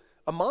Nero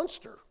a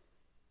monster.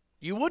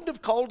 You wouldn't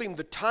have called him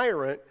the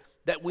tyrant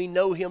that we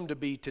know him to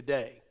be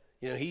today.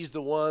 He's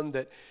the one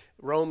that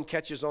Rome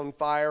catches on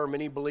fire.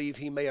 Many believe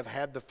he may have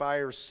had the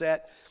fire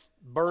set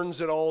burns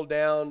it all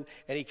down,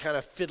 and he kind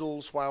of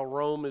fiddles while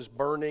Rome is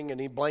burning,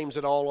 and he blames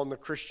it all on the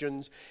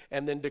Christians,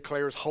 and then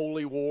declares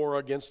holy war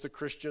against the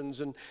Christians,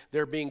 and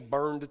they're being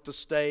burned at the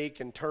stake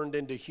and turned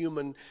into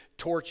human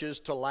torches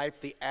to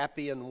light the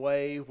Appian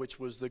Way, which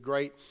was the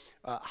great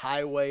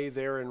highway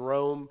there in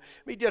Rome.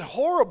 I mean, he did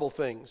horrible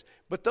things,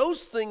 but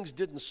those things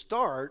didn't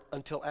start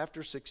until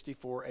after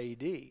 64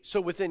 AD.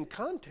 So within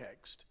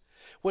context,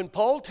 when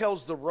Paul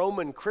tells the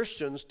Roman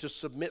Christians to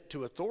submit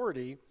to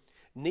authority,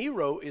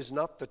 Nero is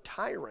not the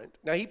tyrant.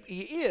 Now,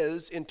 he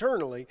is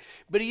internally,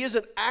 but he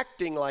isn't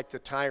acting like the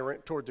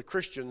tyrant toward the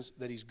Christians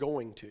that he's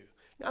going to.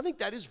 Now, I think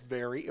that is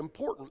very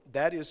important.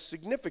 That is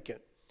significant.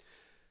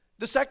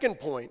 The second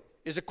point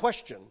is a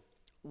question.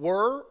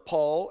 Were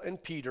Paul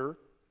and Peter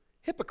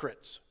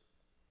hypocrites?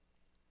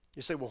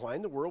 You say, well, why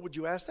in the world would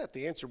you ask that?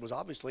 The answer was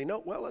obviously no.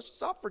 Well, let's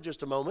stop for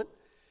just a moment.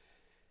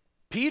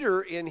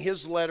 Peter, in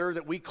his letter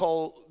that we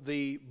call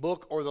the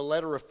book or the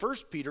letter of 1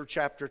 Peter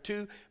chapter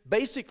 2,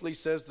 basically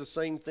says the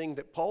same thing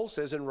that Paul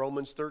says in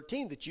Romans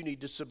 13, that you need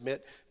to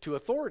submit to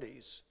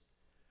authorities.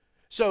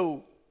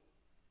 So,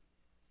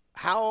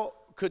 how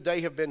could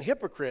they have been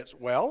hypocrites?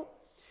 Well,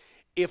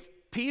 if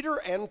Peter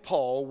and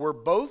Paul were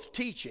both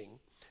teaching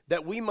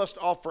that we must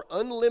offer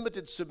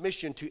unlimited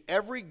submission to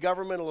every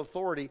governmental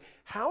authority,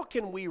 how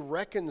can we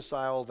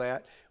reconcile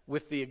that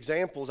with the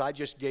examples I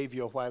just gave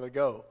you a while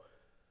ago?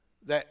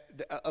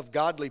 Of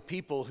godly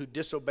people who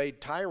disobeyed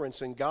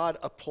tyrants, and God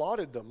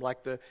applauded them,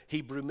 like the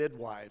Hebrew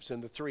midwives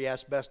and the 3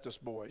 asbestos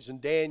boys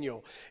and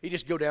Daniel. You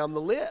just go down the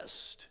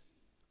list.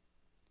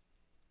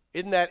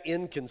 Isn't that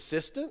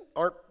inconsistent?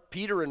 Aren't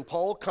Peter and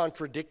Paul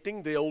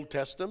contradicting the Old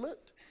Testament?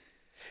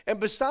 And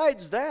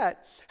besides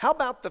that, how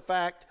about the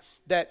fact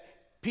that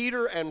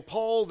Peter and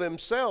Paul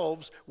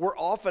themselves were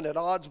often at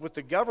odds with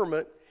the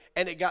government,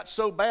 and it got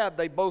so bad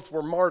they both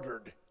were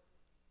martyred?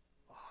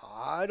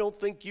 I don't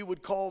think you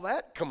would call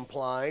that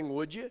complying,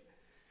 would you?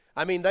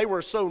 I mean, they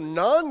were so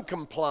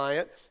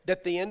non-compliant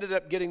that they ended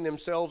up getting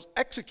themselves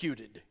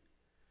executed.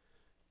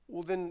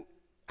 Well, then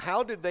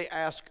how did they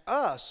ask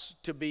us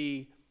to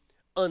be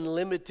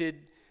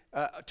unlimited,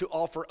 to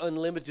offer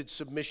unlimited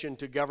submission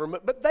to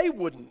government? But they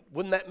wouldn't.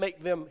 Wouldn't that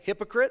make them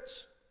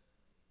hypocrites?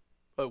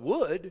 It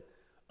would,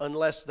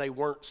 unless they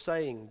weren't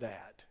saying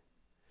that.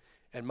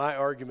 And my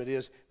argument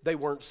is they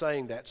weren't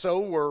saying that.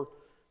 So were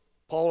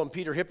Paul and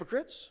Peter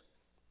hypocrites?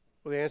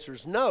 Well, the answer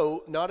is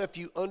no, not if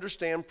you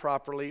understand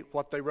properly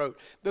what they wrote.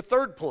 The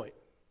third point,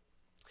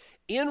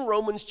 in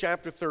Romans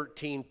chapter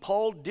 13,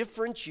 Paul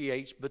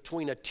differentiates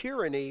between a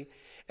tyranny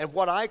and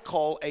what I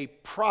call a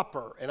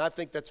proper, and I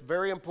think that's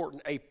very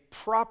important, a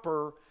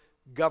proper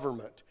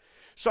government.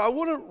 So I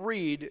want to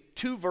read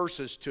 2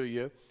 verses to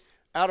you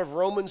out of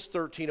Romans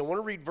 13. I want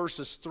to read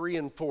verses 3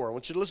 and 4. I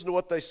want you to listen to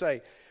what they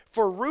say.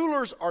 For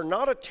rulers are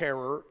not a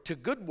terror to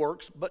good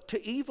works, but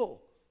to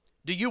evil.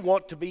 Do you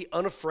want to be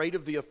unafraid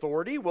of the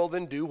authority? Well,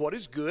 then do what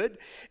is good,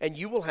 and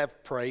you will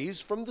have praise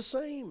from the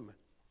same.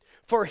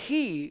 For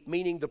he,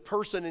 meaning the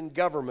person in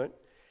government,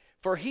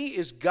 for he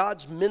is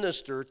God's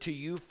minister to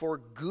you for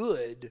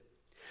good.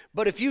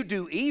 But if you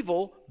do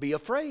evil, be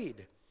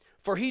afraid.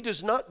 For he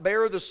does not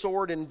bear the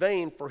sword in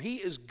vain, for he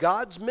is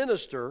God's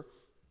minister.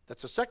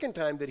 That's the second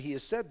time that he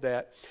has said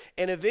that.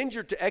 An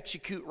avenger to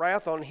execute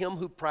wrath on him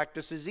who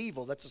practices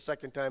evil. That's the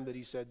second time that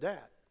he said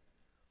that.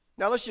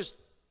 Now let's just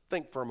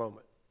think for a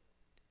moment.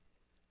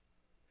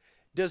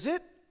 Does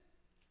it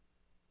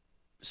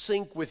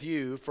sink with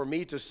you for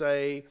me to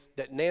say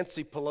that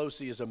Nancy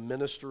Pelosi is a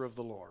minister of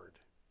the Lord?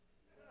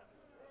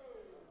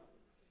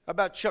 How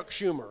about Chuck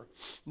Schumer?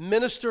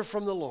 Minister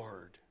from the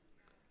Lord.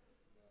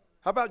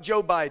 How about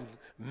Joe Biden?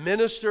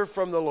 Minister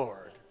from the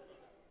Lord.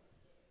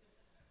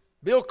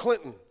 Bill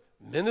Clinton?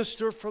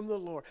 Minister from the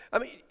Lord. I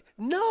mean,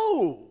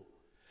 no.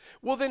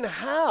 Well, then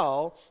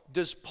how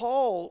does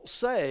Paul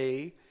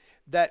say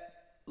that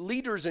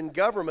leaders in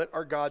government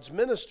are God's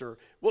minister?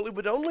 Well, it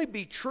would only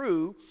be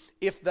true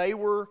if they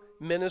were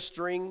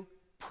ministering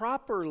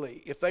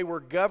properly, if they were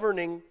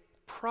governing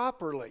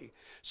properly.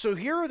 So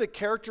here are the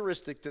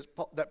characteristics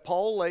that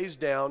Paul lays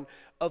down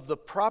of the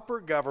proper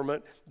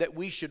government that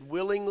we should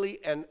willingly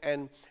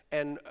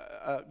and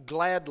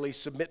gladly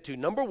submit to.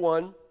 Number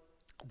one,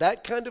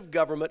 that kind of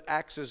government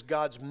acts as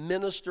God's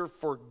minister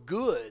for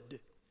good.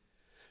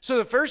 So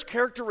the first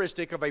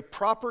characteristic of a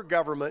proper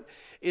government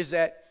is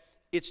that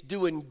it's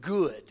doing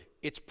good.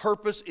 Its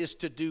purpose is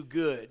to do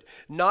good,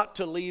 not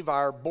to leave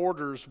our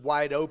borders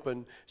wide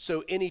open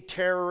so any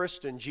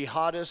terrorist and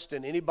jihadist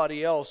and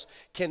anybody else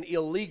can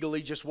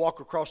illegally just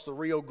walk across the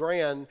Rio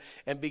Grande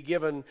and be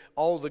given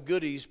all the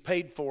goodies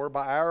paid for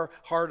by our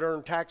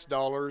hard-earned tax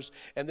dollars,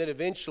 and then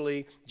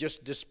eventually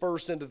just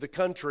disperse into the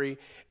country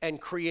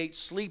and create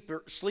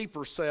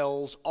sleeper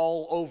cells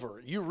all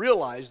over. You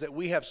realize that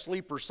we have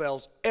sleeper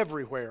cells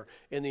everywhere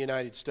in the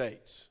United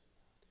States.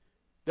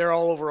 They're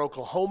all over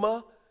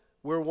Oklahoma.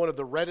 We're one of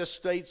the reddest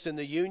states in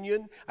the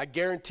Union. I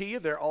guarantee you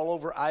they're all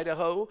over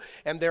Idaho,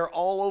 and they're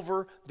all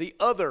over the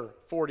other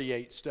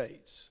 48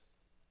 states.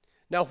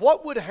 Now,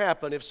 what would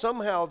happen if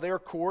somehow they're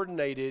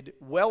coordinated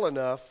well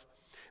enough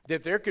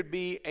that there could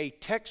be a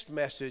text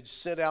message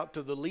sent out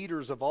to the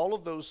leaders of all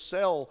of those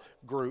cell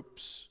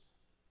groups,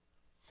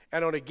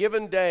 and on a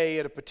given day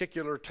at a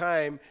particular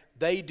time,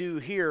 they do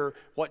hear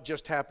what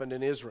just happened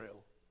in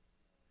Israel.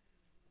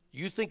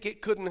 You think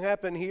it couldn't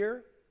happen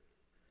here?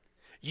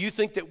 You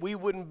think that we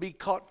wouldn't be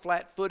caught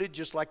flat-footed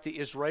just like the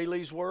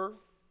Israelis were?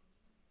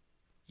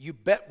 You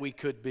bet we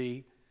could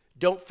be.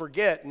 Don't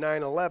forget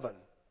 9/11.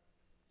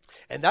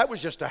 And that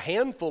was just a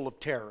handful of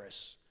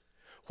terrorists.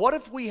 What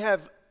if we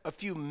have a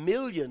few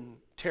million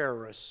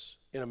terrorists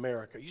in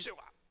America? You say,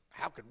 well,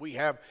 how could we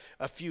have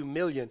a few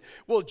million?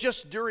 Well,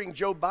 just during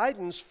Joe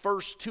Biden's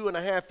first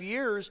 2.5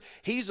 years,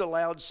 he's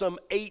allowed some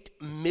 8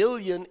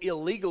 million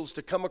illegals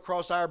to come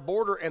across our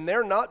border, and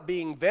they're not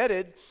being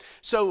vetted.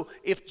 So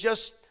if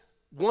just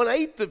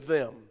 1/8 of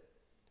them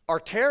are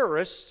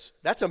terrorists,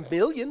 that's 1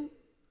 million.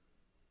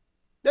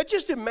 Now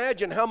just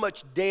imagine how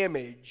much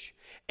damage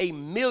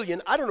 1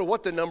 million, I don't know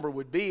what the number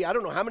would be. I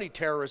don't know how many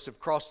terrorists have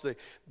crossed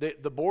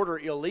the border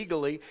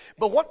illegally.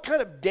 But what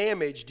kind of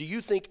damage do you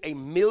think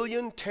 1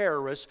 million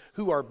terrorists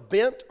who are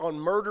bent on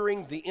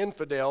murdering the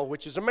infidel,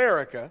 which is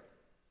America,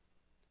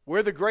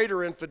 we're the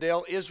greater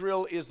infidel,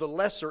 Israel is the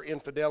lesser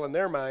infidel in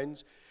their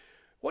minds,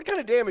 what kind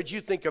of damage you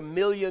think 1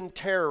 million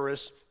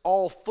terrorists,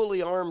 all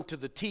fully armed to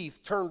the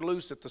teeth, turned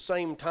loose at the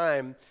same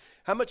time,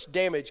 how much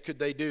damage could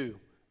they do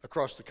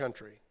across the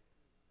country?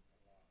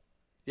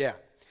 Yeah.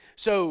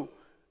 So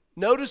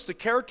notice the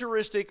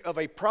characteristic of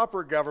a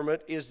proper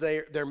government is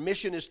their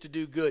mission is to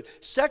do good.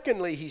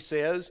 Secondly, he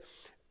says,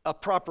 a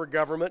proper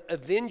government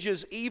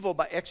avenges evil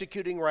by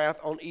executing wrath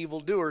on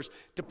evildoers.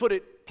 To put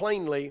it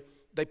plainly,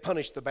 they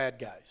punish the bad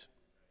guys.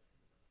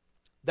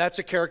 That's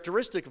a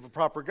characteristic of a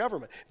proper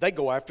government. They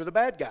go after the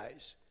bad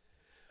guys.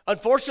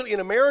 Unfortunately, in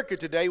America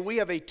today, we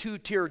have a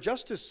two-tier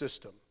justice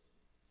system.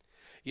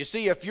 You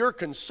see, if you're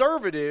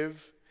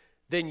conservative,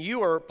 then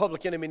you are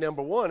public enemy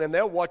number one, and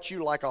they'll watch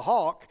you like a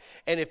hawk.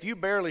 And if you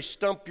barely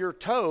stump your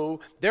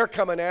toe, they're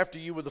coming after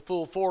you with the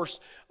full force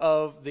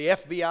of the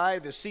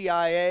FBI, the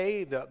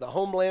CIA, the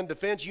Homeland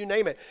Defense, you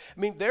name it. I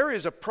mean, there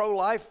is a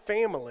pro-life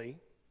family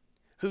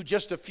who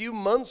just a few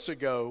months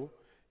ago,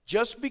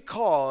 just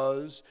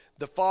because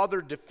the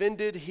father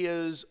defended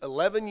his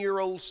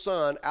 11-year-old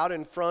son out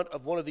in front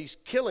of one of these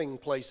killing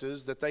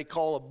places that they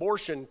call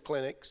abortion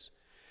clinics,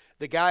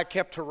 the guy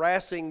kept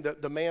harassing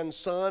the man's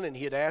son, and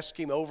he had asked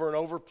him over and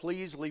over,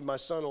 please leave my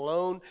son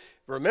alone.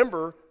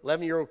 Remember,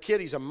 11-year-old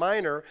kid, he's a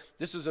minor.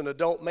 This is an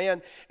adult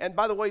man. And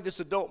by the way, this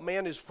adult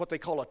man is what they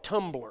call a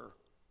tumbler.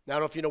 Now, I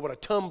don't know if you know what a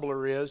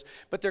tumbler is,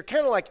 but they're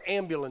kind of like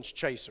ambulance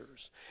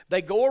chasers.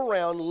 They go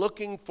around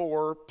looking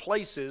for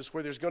places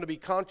where there's going to be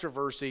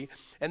controversy,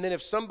 and then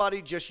if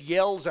somebody just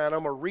yells at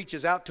them or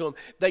reaches out to them,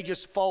 they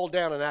just fall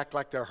down and act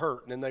like they're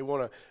hurt, and then they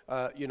want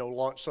to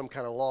launch some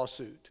kind of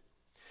lawsuit.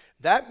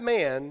 That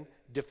man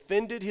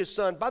defended his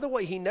son. By the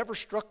way, he never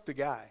struck the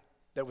guy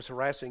that was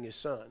harassing his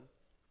son.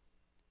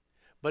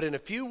 But in a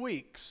few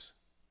weeks,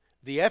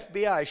 the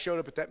FBI showed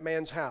up at that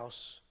man's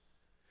house,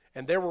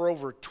 and there were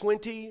over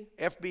 20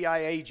 FBI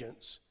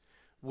agents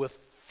with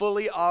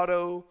fully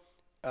auto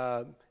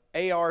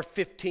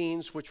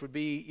AR-15s, which would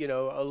be,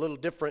 a little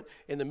different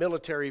in the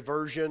military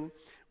version,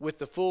 with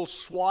the full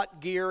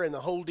SWAT gear and the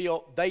whole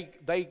deal.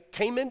 They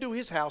came into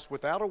his house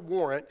without a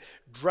warrant,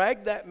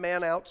 dragged that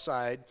man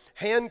outside,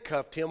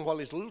 handcuffed him while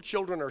his little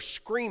children are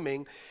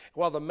screaming,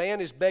 while the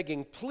man is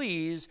begging,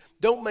 please,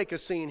 don't make a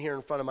scene here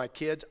in front of my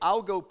kids.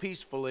 I'll go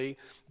peacefully.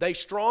 They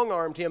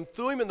strong-armed him,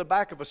 threw him in the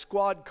back of a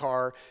squad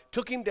car,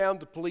 took him down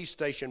to the police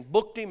station,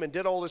 booked him, and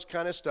did all this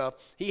kind of stuff.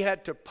 He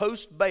had to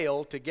post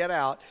bail to get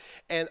out,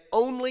 and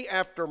only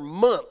after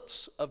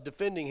months of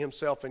defending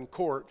himself in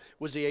court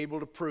was he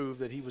able to prove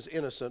that he was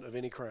innocent of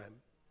any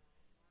crime.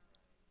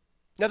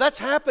 Now that's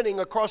happening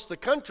across the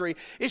country.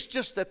 It's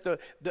just that the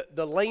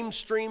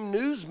lamestream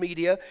news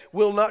media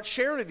will not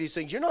share any of these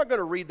things. You're not going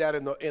to read that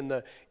in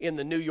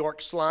the New York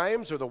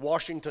Slimes or the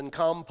Washington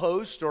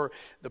Compost or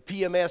the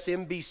PMS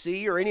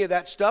NBC or any of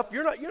that stuff.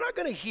 You're not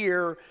going to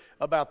hear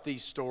about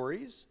these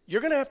stories.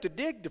 You're going to have to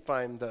dig to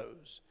find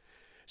those.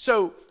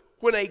 So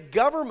when a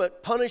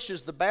government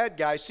punishes the bad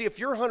guy, see, if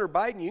you're Hunter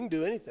Biden, you can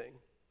do anything.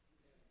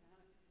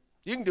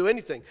 You can do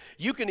anything.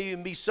 You can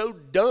even be so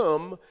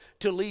dumb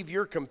to leave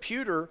your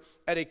computer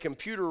at a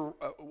computer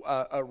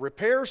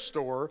repair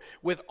store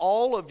with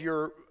all of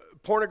your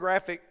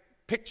pornographic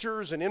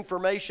pictures and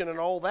information and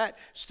all that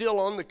still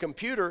on the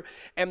computer,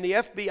 and the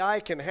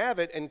FBI can have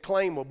it and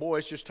claim, well, boy,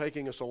 it's just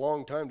taking us a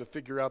long time to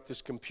figure out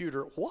this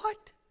computer.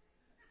 What?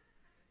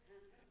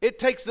 It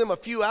takes them a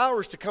few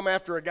hours to come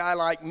after a guy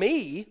like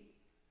me.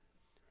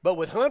 But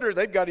with Hunter,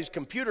 they've got his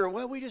computer, and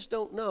well, we just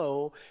don't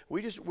know.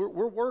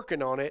 We're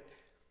working on it.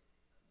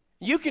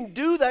 You can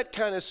do that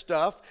kind of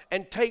stuff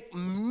and take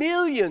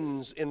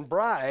millions in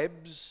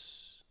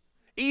bribes,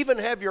 even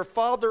have your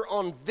father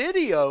on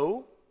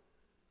video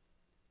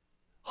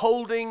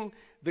holding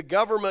the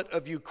government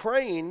of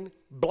Ukraine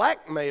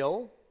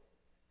blackmail.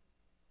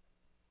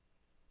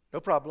 No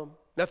problem.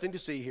 Nothing to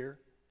see here.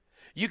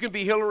 You can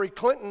be Hillary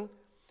Clinton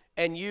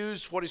and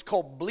use what is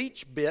called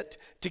bleach bit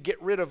to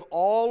get rid of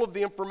all of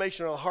the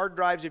information on the hard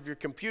drives of your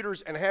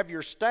computers, and have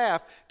your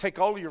staff take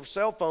all of your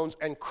cell phones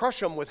and crush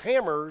them with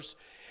hammers,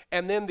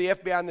 and then the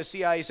FBI and the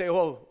CIA say,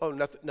 oh,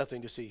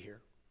 nothing to see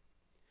here.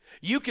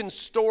 You can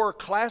store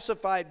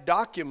classified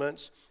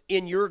documents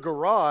in your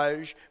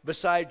garage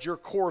beside your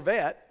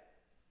Corvette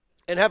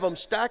and have them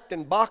stacked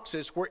in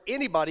boxes where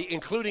anybody,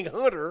 including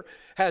Hunter,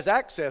 has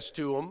access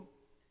to them.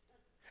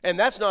 And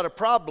that's not a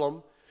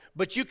problem,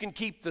 but you can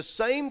keep the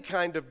same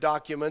kind of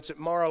documents at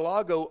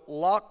Mar-a-Lago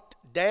locked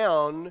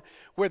down,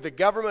 where the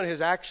government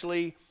has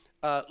actually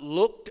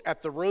looked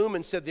at the room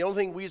and said the only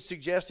thing we'd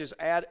suggest is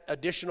add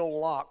additional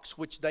locks,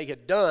 which they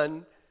had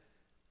done.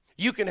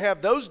 You can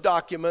have those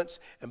documents,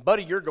 and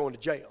buddy, you're going to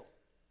jail.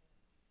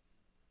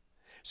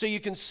 So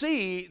you can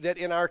see that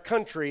in our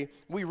country,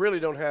 we really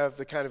don't have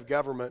the kind of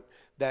government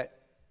that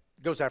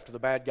goes after the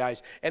bad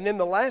guys. And then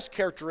the last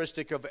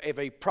characteristic of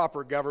a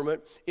proper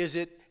government is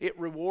it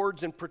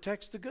rewards and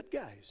protects the good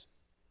guys.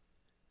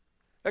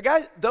 Now,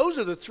 guys, those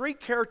are the three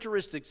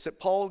characteristics that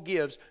Paul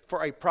gives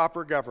for a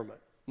proper government.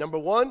 Number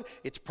one,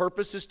 its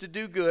purpose is to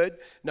do good.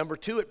 Number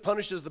two, it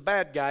punishes the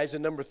bad guys.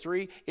 And number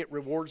three, it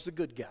rewards the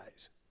good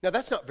guys. Now,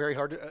 that's not very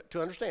hard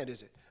to understand,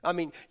 is it? I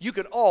mean, you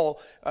could all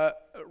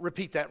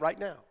repeat that right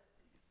now.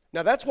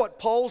 Now, that's what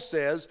Paul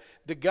says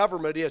the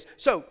government is.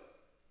 So,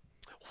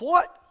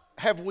 what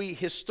have we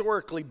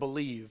historically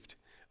believed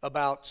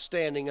about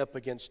standing up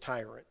against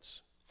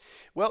tyrants?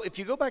 Well, if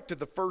you go back to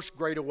the first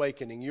Great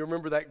Awakening, you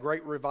remember that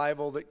great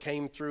revival that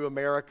came through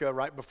America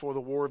right before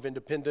the War of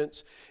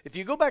Independence? If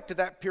you go back to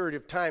that period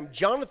of time,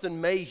 Jonathan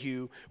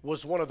Mayhew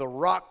was one of the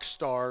rock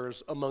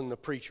stars among the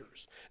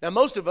preachers. Now,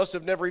 most of us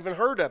have never even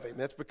heard of him.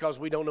 That's because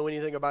we don't know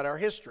anything about our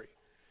history.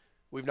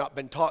 We've not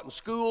been taught in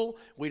school.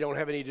 We don't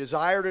have any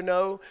desire to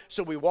know.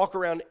 So we walk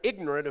around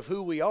ignorant of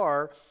who we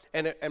are.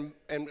 And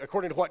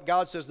according to what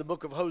God says in the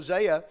book of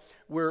Hosea,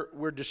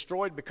 we're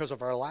destroyed because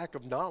of our lack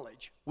of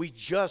knowledge. We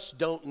just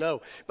don't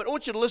know. But I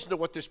want you to listen to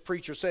what this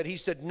preacher said. He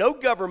said, no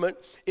government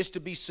is to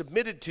be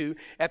submitted to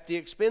at the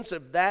expense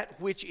of that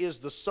which is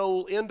the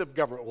sole end of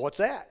government. What's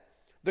that?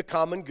 The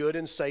common good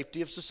and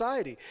safety of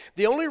society.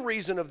 The only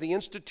reason of the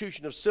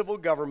institution of civil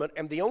government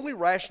and the only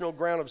rational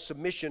ground of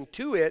submission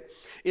to it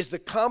is the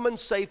common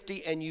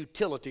safety and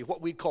utility, what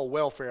we call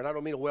welfare. And I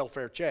don't mean a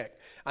welfare check.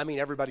 I mean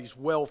everybody's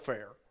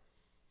welfare.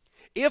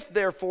 If,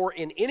 therefore,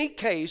 in any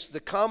case,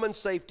 the common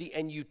safety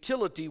and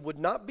utility would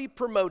not be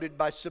promoted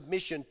by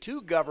submission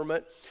to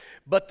government,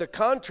 but the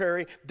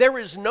contrary, there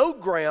is no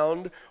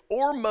ground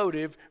or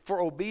motive for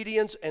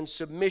obedience and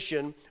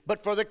submission,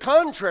 but for the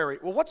contrary.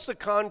 Well, what's the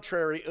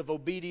contrary of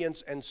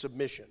obedience and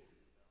submission?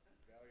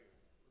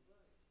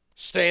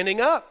 Standing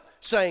up,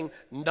 saying,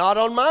 not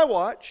on my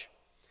watch.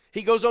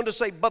 He goes on to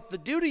say, but the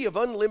duty of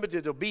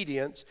unlimited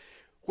obedience,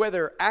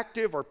 whether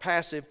active or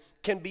passive,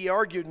 can be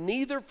argued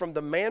neither from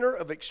the manner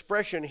of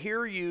expression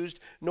here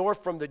used nor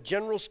from the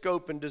general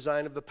scope and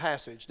design of the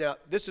passage. Now,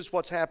 this is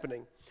what's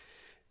happening.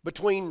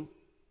 Between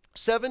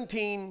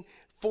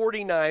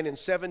 1749 and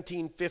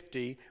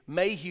 1750,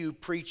 Mayhew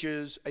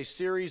preaches a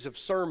series of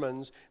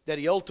sermons that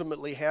he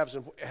ultimately has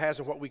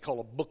in what we call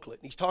a booklet.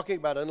 And he's talking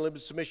about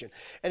unlimited submission.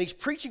 And he's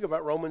preaching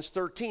about Romans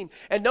 13.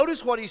 And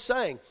notice what he's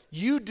saying.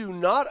 You do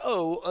not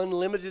owe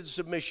unlimited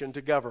submission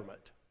to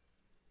government.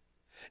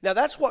 Now,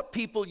 that's what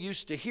people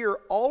used to hear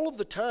all of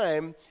the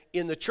time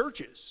in the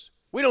churches.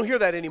 We don't hear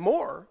that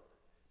anymore,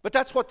 but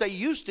that's what they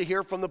used to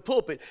hear from the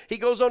pulpit. He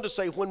goes on to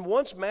say, when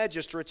once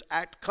magistrates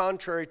act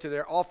contrary to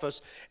their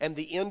office and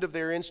the end of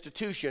their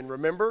institution,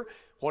 remember,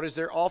 what is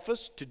their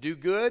office? To do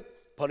good,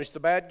 punish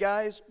the bad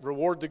guys,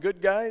 reward the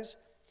good guys.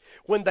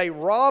 When they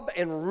rob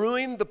and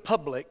ruin the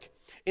public,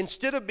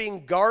 instead of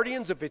being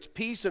guardians of its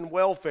peace and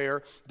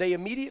welfare, they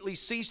immediately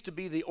cease to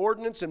be the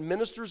ordinance and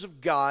ministers of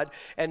God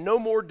and no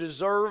more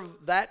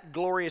deserve that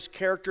glorious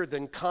character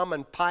than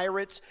common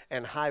pirates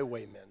and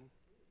highwaymen,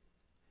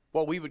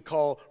 what we would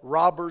call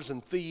robbers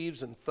and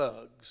thieves and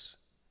thugs.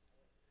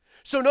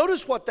 So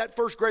notice what that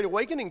first Great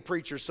Awakening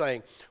preacher's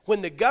saying.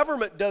 When the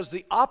government does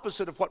the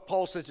opposite of what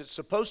Paul says it's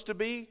supposed to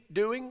be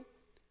doing,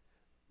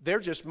 they're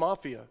just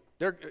mafia.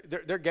 They're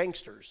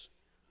gangsters.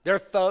 They're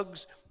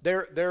thugs,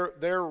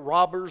 they're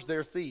robbers,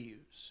 they're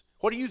thieves.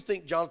 What do you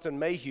think Jonathan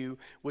Mayhew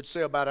would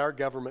say about our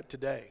government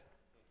today?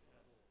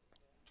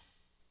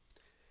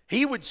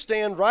 He would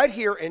stand right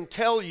here and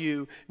tell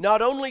you,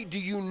 not only do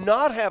you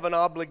not have an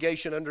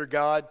obligation under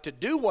God to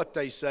do what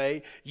they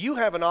say, you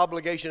have an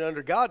obligation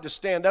under God to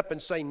stand up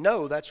and say,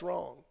 no, that's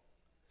wrong.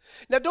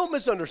 Now, don't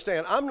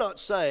misunderstand. I'm not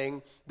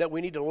saying that we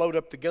need to load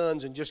up the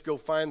guns and just go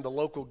find the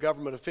local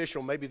government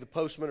official, maybe the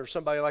postman or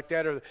somebody like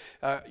that, or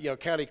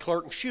county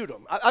clerk, and shoot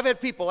them. I've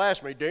had people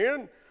ask me,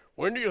 Dan,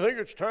 when do you think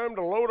it's time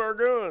to load our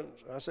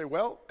guns? I say,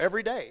 well,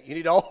 every day. You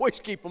need to always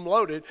keep them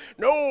loaded.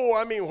 No,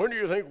 I mean, when do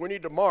you think we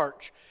need to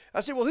march?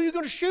 I say, well, who are you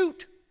going to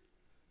shoot?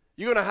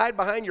 You're going to hide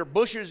behind your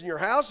bushes in your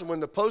house, and when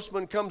the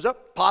postman comes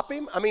up, pop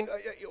him? I mean,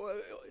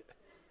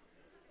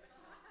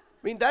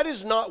 I mean, that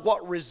is not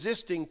what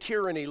resisting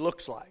tyranny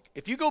looks like.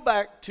 If you go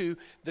back to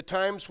the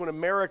times when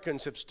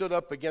Americans have stood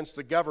up against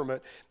the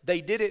government,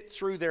 they did it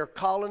through their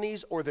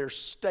colonies or their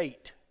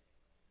state.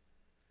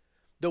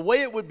 The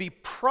way it would be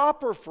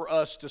proper for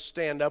us to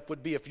stand up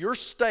would be if your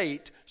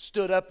state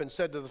stood up and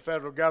said to the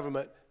federal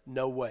government,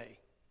 no way.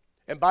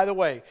 And by the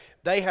way,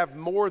 they have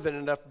more than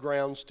enough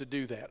grounds to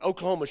do that.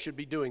 Oklahoma should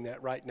be doing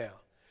that right now.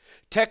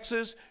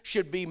 Texas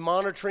should be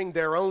monitoring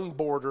their own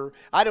border.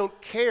 I don't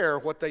care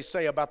what they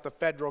say about the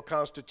federal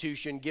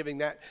Constitution, giving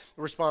that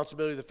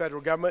responsibility to the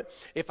federal government.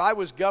 If I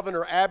was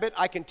Governor Abbott,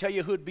 I can tell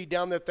you who'd be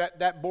down there at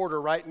that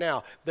border right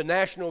now. The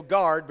National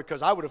Guard,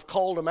 because I would have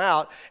called them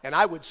out, and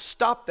I would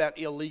stop that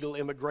illegal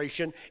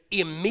immigration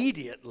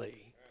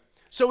immediately.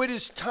 So it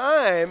is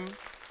time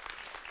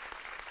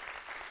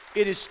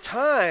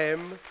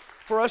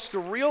for us to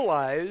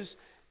realize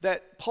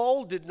that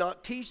Paul did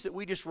not teach that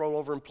we just roll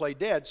over and play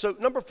dead. So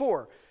number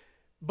 4,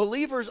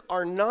 believers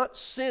are not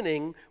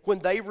sinning when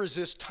they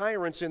resist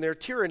tyrants in their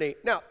tyranny.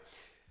 Now,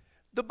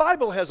 the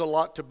Bible has a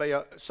lot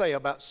to say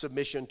about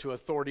submission to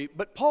authority,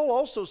 but Paul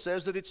also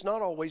says that it's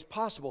not always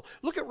possible.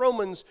 Look at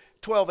Romans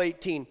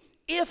 12:18.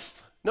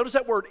 If, notice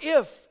that word,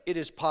 if it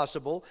is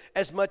possible,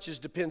 as much as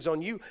depends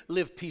on you,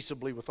 live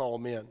peaceably with all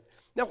men.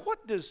 Now,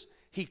 what does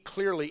he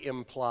clearly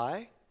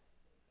imply?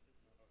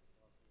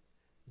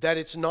 That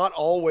it's not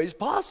always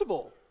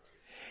possible.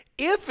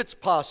 If it's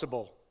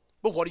possible,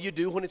 but what do you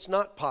do when it's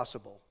not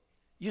possible?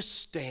 You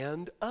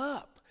stand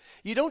up.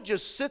 You don't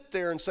just sit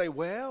there and say,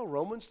 well,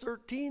 Romans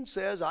 13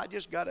 says I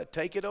just got to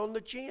take it on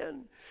the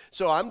chin.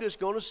 So I'm just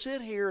going to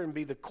sit here and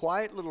be the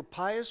quiet little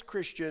pious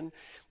Christian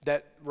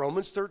that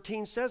Romans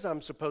 13 says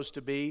I'm supposed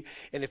to be.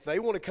 And if they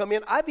want to come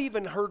in, I've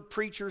even heard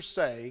preachers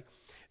say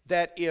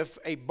that if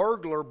a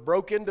burglar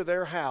broke into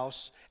their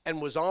house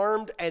and was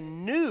armed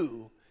and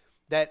knew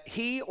that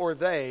he or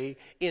they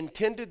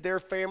intended their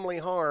family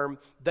harm,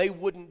 they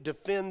wouldn't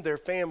defend their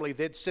family.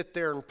 They'd sit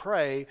there and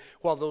pray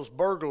while those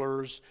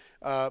burglars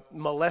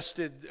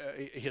molested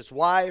his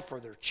wife or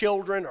their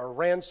children or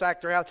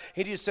ransacked their house.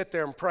 He'd just sit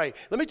there and pray.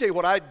 Let me tell you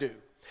what I'd do.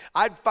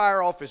 I'd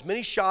fire off as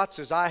many shots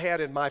as I had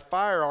in my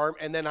firearm,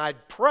 and then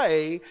I'd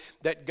pray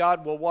that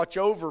God will watch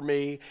over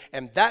me,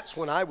 and that's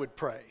when I would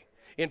pray.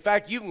 In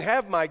fact, you can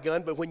have my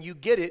gun, but when you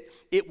get it,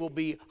 it will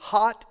be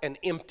hot and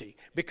empty,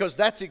 because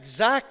that's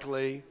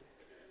exactly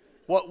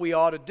what we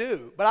ought to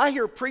do. But I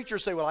hear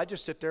preachers say, well, I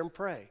just sit there and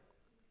pray.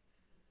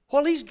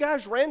 Well, these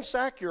guys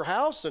ransack your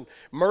house and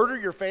murder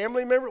your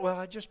family member. Well,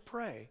 I just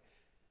pray.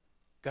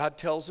 God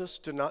tells us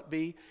to not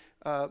be,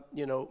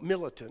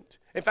 militant.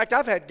 In fact,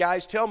 I've had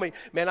guys tell me,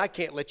 man, I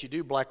can't let you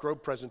do black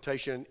robe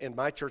presentation in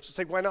my church. I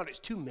say, why not? It's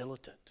too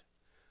militant.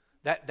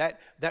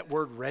 That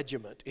word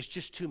regiment is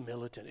just too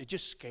militant. It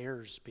just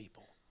scares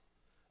people.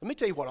 Let me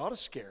tell you what ought to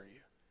scare you.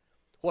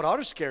 What ought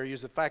to scare you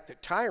is the fact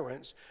that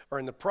tyrants are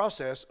in the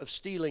process of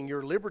stealing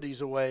your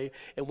liberties away,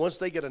 and once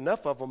they get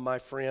enough of them, my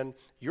friend,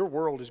 your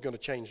world is going to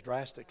change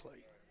drastically.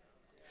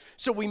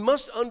 So we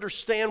must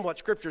understand what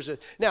Scripture says.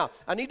 Now,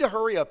 I need to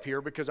hurry up here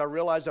because I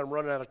realize I'm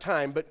running out of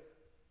time, but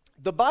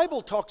the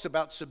Bible talks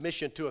about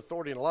submission to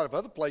authority in a lot of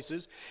other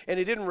places, and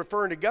it didn't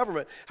refer to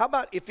government. How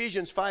about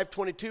Ephesians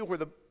 5:22, where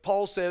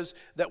Paul says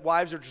that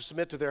wives are to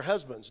submit to their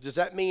husbands? Does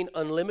that mean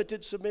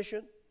unlimited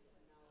submission?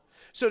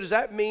 So does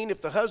that mean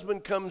if the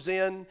husband comes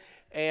in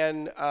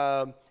and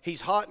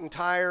he's hot and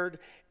tired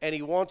and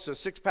he wants a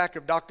 6-pack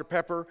of Dr.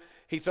 Pepper,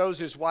 he throws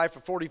his wife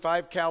a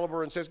 .45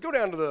 caliber and says, go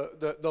down to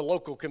the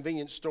local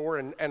convenience store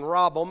and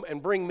rob them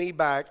and bring me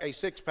back a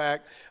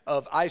 6-pack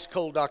of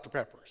ice-cold Dr.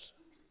 Peppers?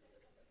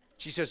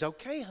 She says,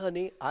 okay,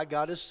 honey, I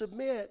got to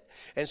submit.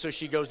 And so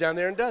she goes down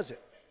there and does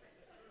it.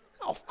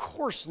 Of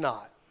course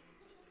not.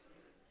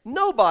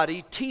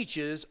 Nobody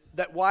teaches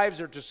that wives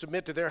are to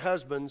submit to their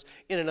husbands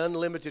in an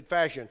unlimited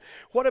fashion.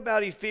 What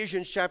about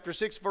Ephesians chapter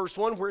 6, verse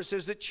 1, where it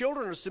says that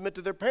children are to submit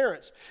to their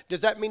parents? Does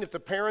that mean if the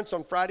parents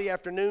on Friday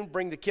afternoon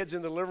bring the kids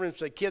in the living room and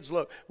say, kids,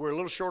 look, we're a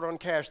little short on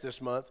cash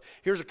this month.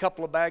 Here's a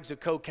couple of bags of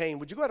cocaine.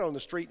 Would you go out on the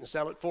street and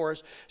sell it for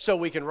us so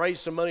we can raise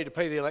some money to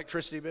pay the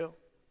electricity bill?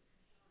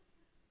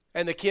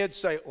 And the kids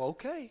say, well,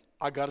 okay,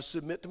 I got to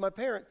submit to my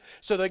parents.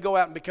 So they go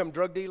out and become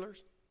drug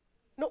dealers?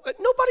 No,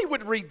 nobody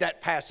would read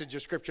that passage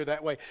of Scripture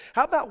that way.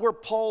 How about where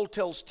Paul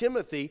tells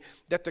Timothy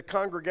that the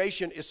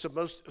congregation is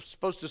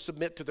supposed to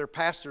submit to their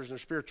pastors and their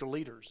spiritual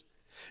leaders?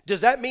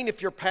 Does that mean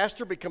if your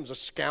pastor becomes a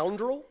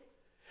scoundrel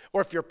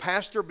or if your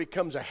pastor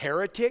becomes a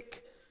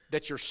heretic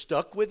that you're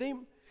stuck with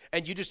him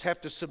and you just have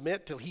to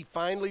submit till he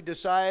finally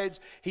decides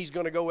he's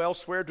going to go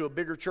elsewhere to a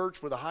bigger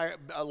church with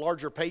a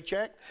larger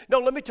paycheck? No,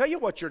 let me tell you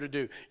what you're to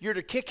do. You're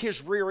to kick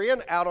his rear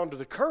end out onto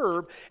the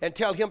curb and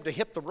tell him to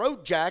hit the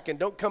road jack and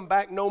don't come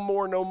back no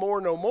more, no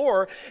more, no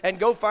more, and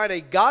go find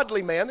a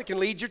godly man that can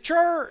lead your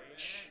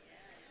church.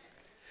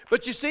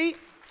 But you see,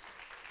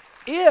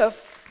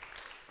 if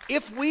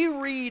we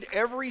read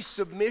every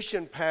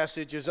submission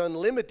passage as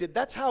unlimited,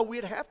 that's how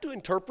we'd have to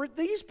interpret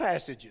these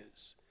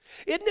passages.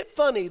 Isn't it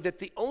funny that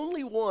the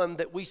only one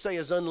that we say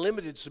is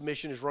unlimited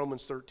submission is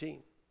Romans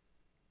 13?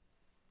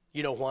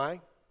 You know why?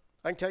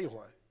 I can tell you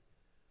why.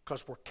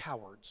 Because we're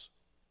cowards.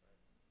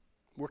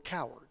 We're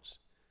cowards.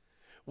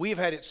 We've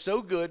had it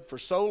so good for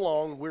so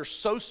long, we're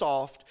so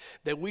soft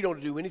that we don't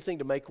do anything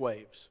to make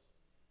waves.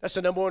 That's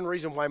the number one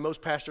reason why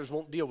most pastors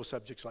won't deal with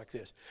subjects like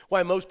this.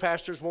 Why most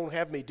pastors won't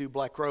have me do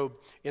black robe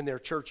in their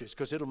churches,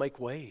 because it'll make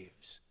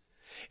waves.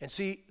 And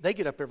see, they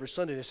get up every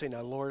Sunday and they say,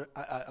 now, Lord,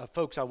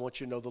 folks, I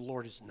want you to know the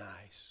Lord is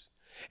nice.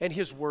 And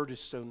His word is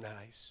so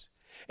nice.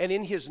 And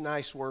in His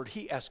nice word,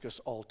 He asks us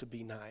all to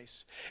be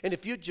nice. And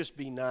if you'd just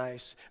be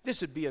nice,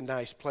 this would be a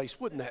nice place.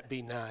 Wouldn't that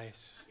be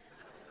nice?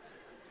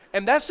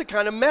 And that's the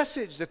kind of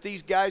message that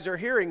these guys are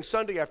hearing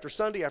Sunday after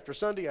Sunday after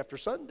Sunday after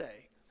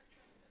Sunday.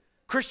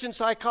 Christian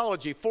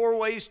psychology, 4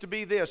 ways to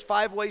be this,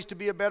 5 ways to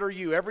be a better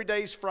you. Every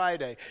day's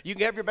Friday. You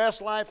can have your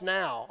best life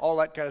now. All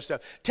that kind of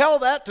stuff. Tell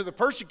that to the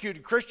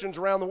persecuted Christians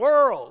around the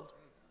world.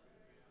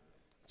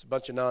 It's a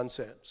bunch of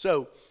nonsense.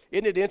 So,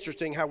 isn't it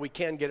interesting how we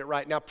can get it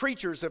right? Now,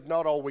 preachers have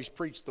not always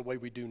preached the way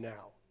we do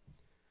now.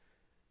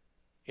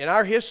 In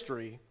our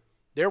history,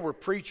 there were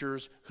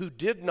preachers who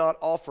did not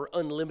offer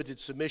unlimited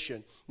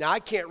submission. Now,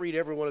 I can't read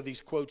every one of these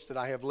quotes that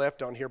I have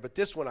left on here, but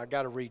this one I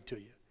got to read to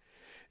you.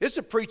 This is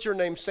a preacher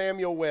named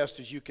Samuel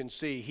West, as you can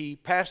see. He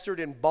pastored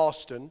in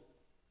Boston.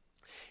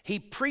 He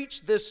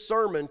preached this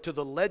sermon to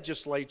the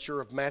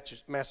legislature of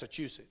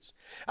Massachusetts.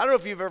 I don't know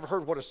if you've ever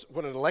heard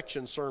what an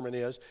election sermon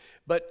is,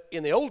 but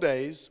in the old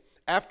days,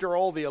 after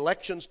all the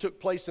elections took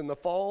place in the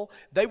fall,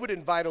 they would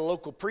invite a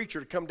local preacher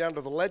to come down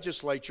to the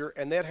legislature,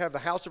 and they'd have the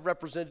House of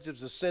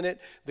Representatives, the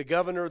Senate, the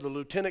governor, the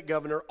lieutenant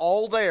governor,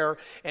 all there,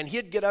 and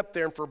he'd get up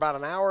there, and for about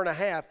an hour and a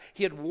half,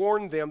 he'd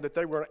warn them that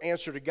they were going to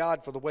answer to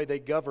God for the way they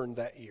governed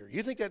that year.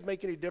 You think that'd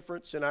make any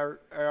difference in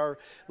our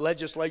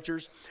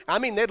legislatures? I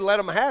mean, they'd let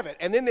them have it,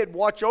 and then they'd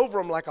watch over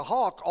them like a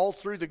hawk all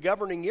through the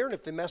governing year, and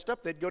if they messed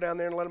up, they'd go down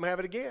there and let them have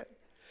it again.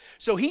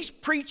 So he's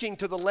preaching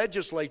to the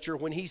legislature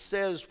when he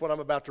says what I'm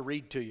about to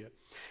read to you.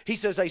 He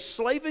says, a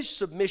slavish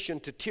submission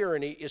to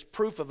tyranny is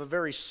proof of a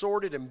very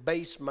sordid and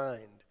base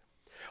mind.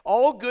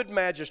 All good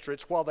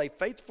magistrates, while they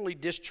faithfully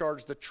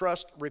discharge the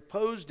trust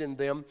reposed in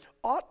them,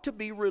 ought to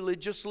be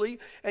religiously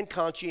and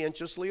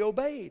conscientiously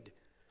obeyed.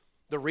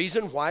 The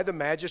reason why the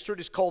magistrate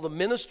is called the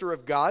minister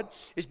of God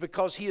is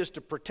because he is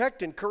to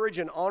protect, encourage,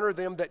 and honor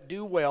them that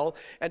do well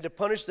and to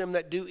punish them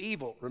that do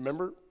evil.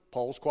 Remember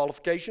Paul's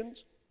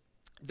qualifications?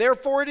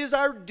 Therefore, it is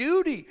our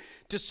duty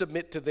to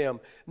submit to them,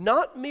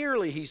 not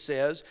merely, he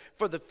says,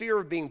 for the fear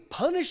of being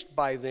punished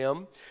by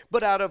them,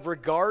 but out of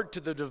regard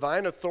to the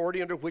divine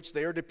authority under which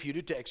they are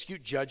deputed to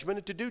execute judgment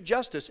and to do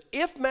justice.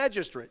 If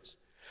magistrates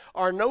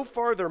are no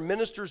farther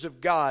ministers of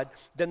God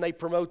than they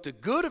promote the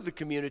good of the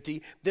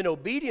community, then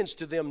obedience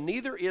to them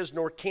neither is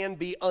nor can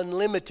be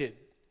unlimited.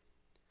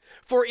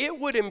 For it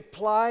would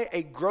imply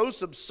a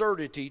gross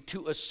absurdity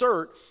to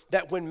assert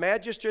that when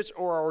magistrates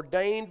are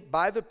ordained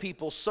by the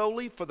people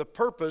solely for the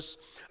purpose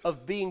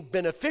of being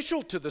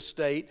beneficial to the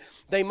state,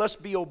 they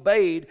must be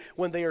obeyed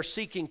when they are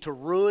seeking to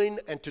ruin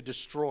and to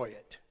destroy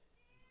it.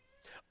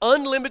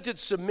 Unlimited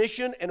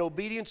submission and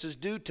obedience is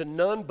due to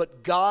none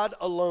but God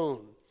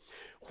alone.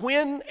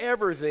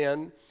 Whenever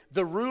then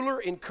the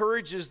ruler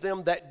encourages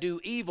them that do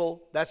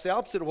evil, that's the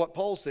opposite of what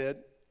Paul said.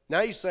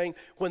 Now he's saying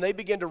when they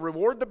begin to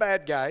reward the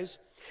bad guys,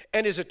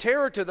 and is a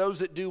terror to those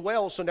that do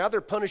well, so now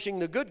they're punishing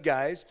the good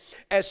guys.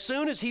 As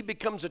soon as he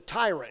becomes a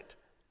tyrant,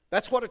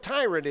 that's what a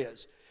tyrant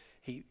is.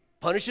 He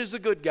punishes the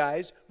good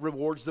guys,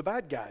 rewards the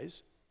bad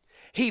guys.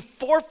 He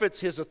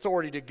forfeits his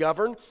authority to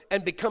govern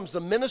and becomes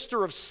the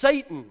minister of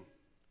Satan.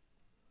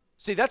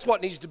 See, that's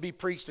what needs to be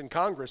preached in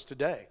Congress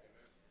today,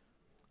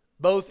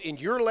 both in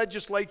your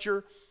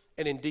legislature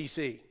and in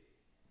D.C.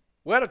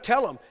 We ought to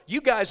tell them, you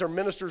guys are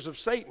ministers of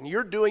Satan.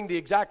 You're doing the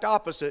exact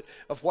opposite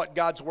of what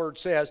God's word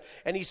says.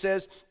 And he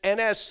says, and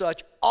as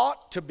such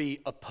ought to be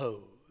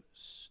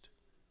opposed.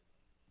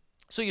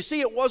 So you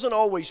see, it wasn't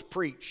always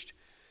preached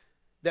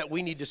that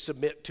we need to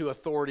submit to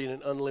authority in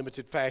an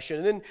unlimited fashion.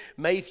 And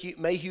then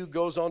Mayhew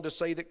goes on to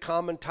say that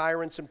common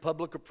tyrants and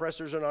public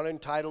oppressors are not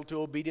entitled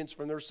to obedience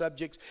from their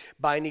subjects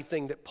by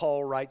anything that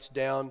Paul writes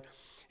down.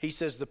 He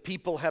says the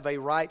people have a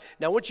right.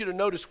 Now I want you to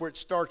notice where it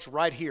starts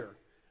right here.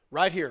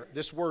 Right here,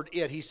 this word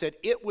it. He said,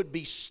 it would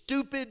be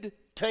stupid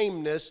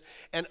tameness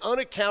and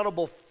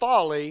unaccountable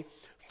folly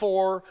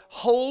for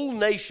whole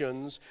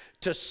nations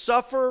to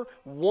suffer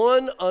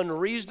one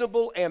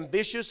unreasonable,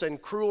 ambitious,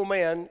 and cruel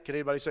man, can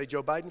anybody say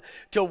Joe Biden,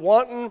 to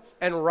wanton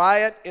and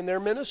riot in their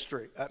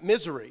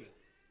misery.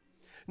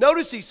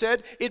 Notice he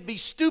said, it'd be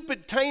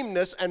stupid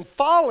tameness and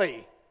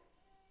folly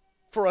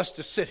for us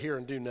to sit here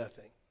and do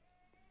nothing.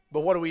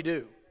 But what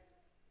do?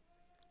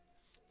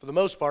 For the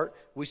most part,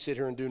 we sit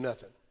here and do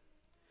nothing.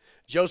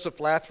 Joseph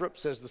Lathrop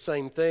says the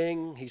same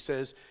thing. He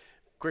says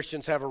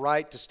Christians have a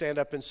right to stand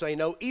up and say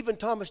no. Even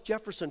Thomas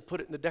Jefferson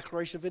put it in the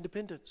Declaration of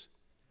Independence.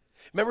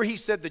 Remember, he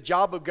said the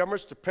job of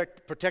government is to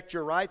protect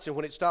your rights, and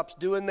when it stops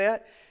doing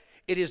that,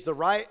 it is the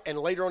right, and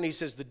later on he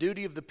says the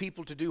duty of the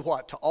people to do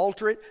what? To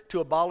alter it, to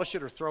abolish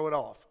it, or throw it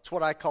off. It's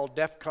what I call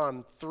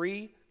DEFCON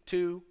 3,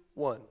 2,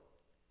 1.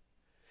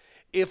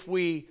 If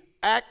we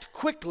act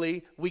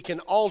quickly, we can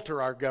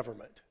alter our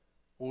government.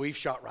 Well, we've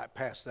shot right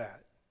past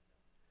that.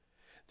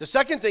 The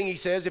second thing he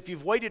says, if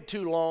you've waited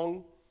too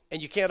long,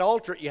 and you can't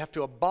alter it. You have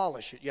to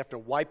abolish it. You have to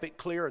wipe it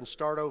clear and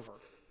start over.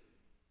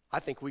 I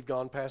think we've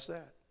gone past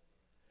that.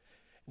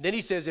 And then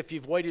he says, if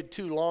you've waited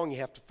too long, you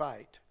have to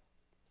fight.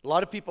 A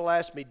lot of people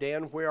ask me,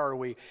 Dan, where are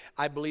we?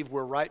 I believe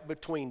we're right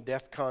between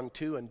DEFCON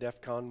 2 and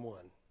DEFCON 1.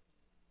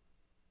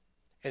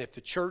 And if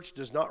the church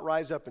does not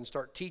rise up and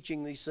start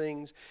teaching these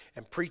things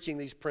and preaching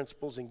these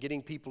principles and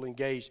getting people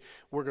engaged,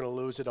 we're going to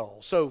lose it all.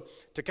 So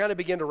to kind of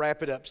begin to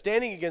wrap it up,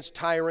 standing against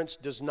tyrants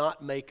does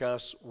not make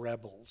us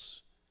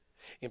rebels.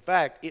 In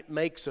fact, it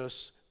makes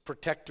us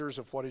protectors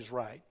of what is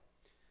right.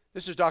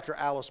 This is Dr.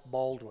 Alice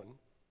Baldwin.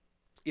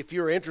 If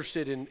you're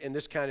interested in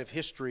this kind of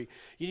history,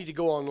 you need to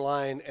go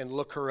online and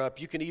look her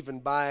up. You can even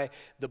buy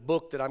the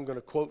book that I'm going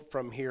to quote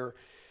from here.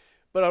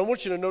 But I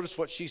want you to notice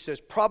what she says.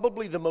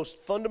 Probably the most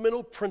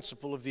fundamental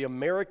principle of the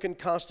American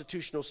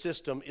constitutional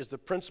system is the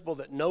principle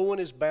that no one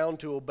is bound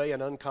to obey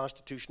an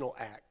unconstitutional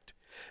act.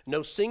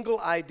 No single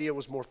idea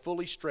was more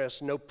fully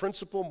stressed, no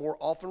principle more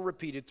often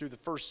repeated through the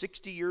first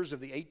 60 years of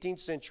the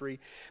 18th century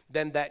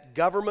than that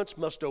governments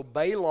must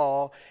obey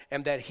law,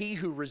 and that he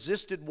who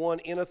resisted one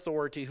in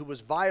authority who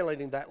was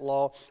violating that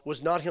law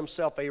was not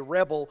himself a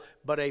rebel,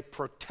 but a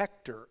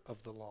protector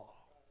of the law.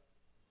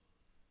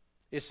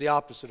 It's the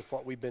opposite of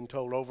what we've been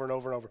told over and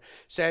over and over.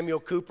 Samuel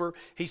Cooper,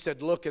 he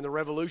said, look, in the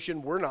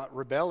revolution, we're not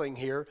rebelling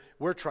here.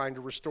 We're trying to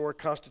restore a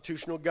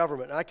constitutional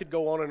government. And I could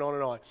go on and on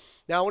and on.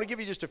 Now, I want to give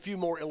you just a few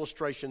more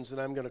illustrations,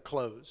 and I'm going to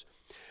close.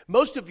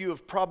 Most of you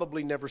have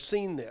probably never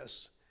seen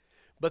this,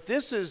 but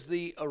this is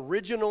the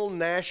original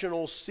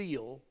national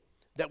seal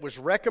that was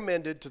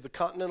recommended to the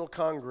Continental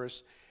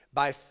Congress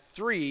by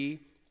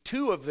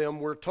two of them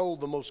were told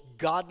the most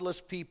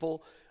godless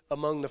people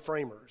among the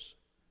framers.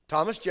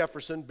 Thomas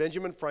Jefferson,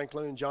 Benjamin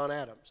Franklin, and John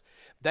Adams.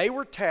 They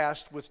were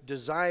tasked with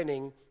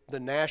designing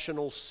the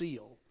national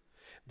seal.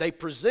 They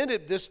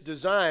presented this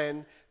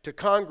design to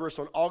Congress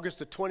on August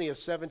the 20th,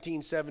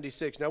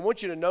 1776. Now I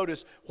want you to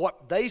notice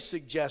what they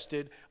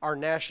suggested our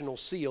national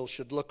seal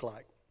should look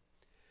like.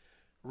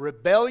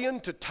 Rebellion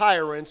to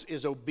tyrants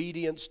is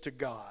obedience to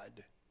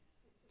God.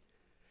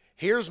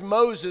 Here's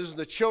Moses and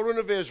the children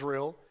of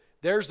Israel.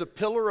 There's the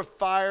pillar of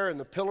fire and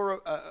the pillar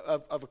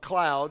of a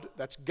cloud.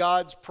 That's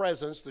God's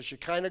presence, the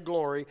Shekinah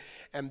glory.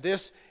 And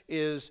this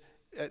is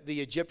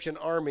the Egyptian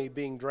army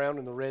being drowned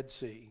in the Red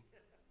Sea.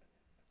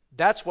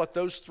 That's what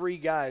those three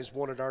guys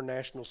wanted our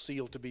national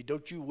seal to be.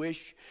 Don't you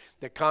wish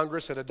that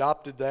Congress had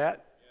adopted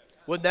that?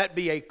 Wouldn't that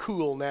be a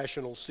cool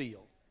national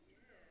seal?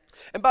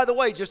 And by the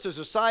way, just as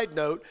a side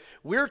note,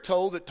 we're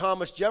told that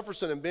Thomas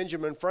Jefferson and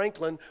Benjamin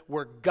Franklin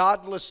were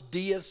godless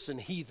deists and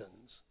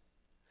heathens.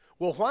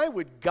 Well, why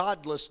would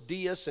godless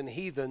deists and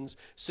heathens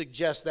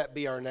suggest that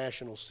be our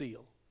national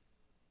seal?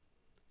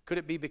 Could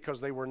it be because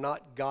they were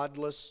not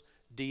godless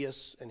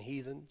deists and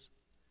heathens?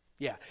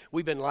 Yeah,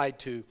 we've been lied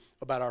to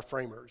about our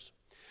framers.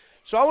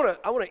 So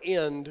I want to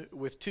end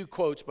with two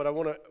quotes, but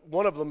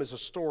one of them is a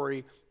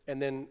story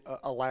and then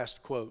a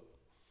last quote.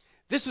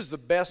 This is the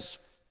best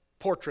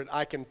portrait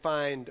I can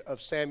find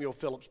of Samuel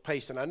Phillips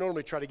Payson. I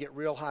normally try to get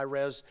real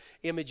high-res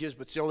images,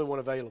 but it's the only one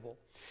available.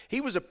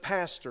 He was a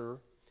pastor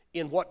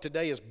in what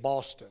today is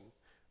Boston,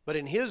 but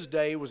in his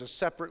day was a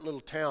separate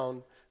little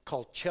town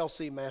called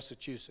Chelsea,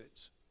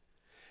 Massachusetts.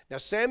 Now,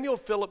 Samuel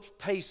Phillips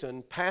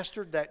Payson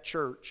pastored that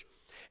church,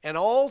 and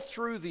all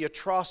through the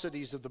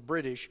atrocities of the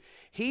British,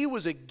 he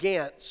was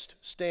against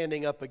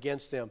standing up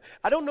against them.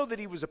 I don't know that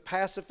he was a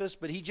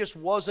pacifist, but he just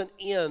wasn't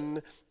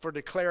in for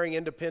declaring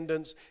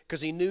independence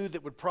because he knew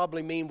that would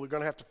probably mean we're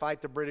going to have to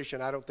fight the British,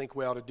 and I don't think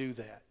we ought to do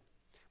that.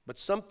 But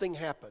something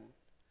happened.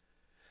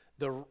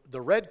 The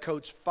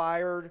Redcoats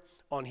fired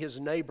on his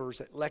neighbors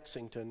at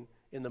Lexington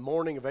in the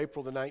morning of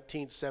April the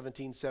 19th,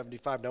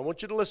 1775. Now, I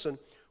want you to listen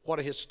what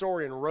a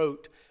historian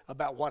wrote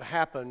about what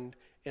happened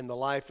in the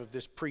life of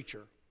this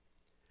preacher.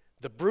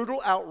 The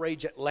brutal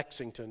outrage at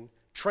Lexington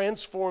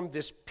transformed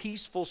this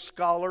peaceful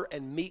scholar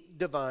and meek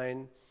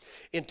divine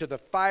into the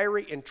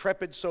fiery,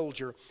 intrepid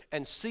soldier,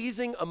 and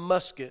seizing a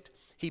musket,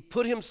 he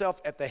put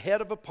himself at the head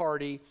of a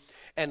party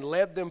and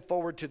led them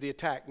forward to the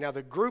attack. Now,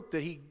 the group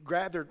that he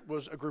gathered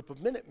was a group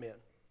of Minutemen.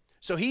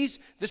 So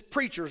this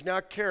preacher is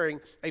now carrying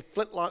a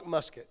flintlock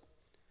musket,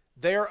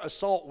 their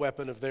assault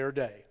weapon of their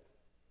day.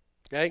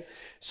 Okay?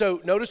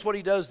 So notice what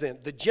he does then.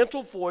 The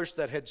gentle voice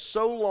that had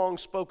so long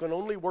spoken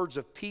only words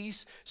of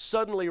peace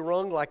suddenly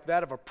rung like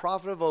that of a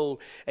prophet of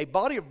old. A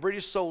body of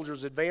British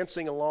soldiers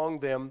advancing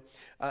along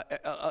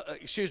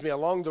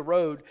along the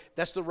road.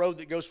 That's the road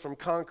that goes from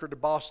Concord to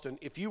Boston.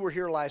 If you were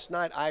here last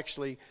night, I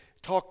actually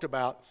talked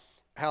about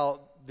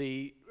how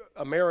the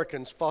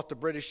Americans fought the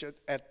British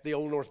at the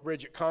Old North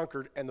Bridge at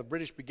Concord, and the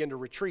British began to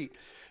retreat.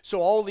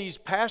 So all these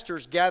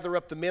pastors gather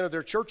up the men of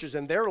their churches,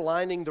 and they're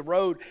lining the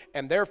road,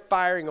 and they're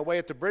firing away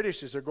at the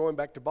British as they're going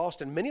back to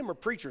Boston. Many of them are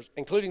preachers,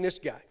 including this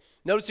guy.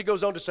 Notice he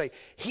goes on to say,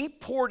 he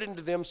poured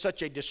into them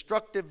such a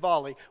destructive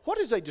volley. What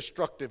is a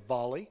destructive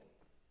volley?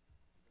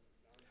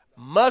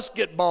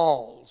 Musket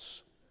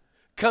balls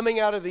coming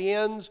out of the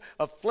ends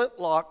of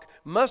flintlock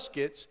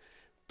muskets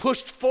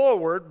pushed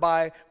forward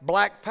by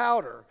black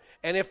powder.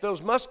 And if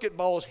those musket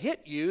balls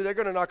hit you, they're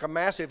going to knock a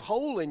massive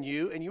hole in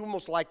you, and you will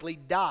most likely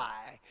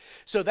die.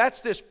 So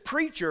that's this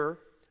preacher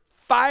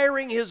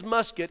firing his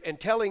musket and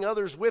telling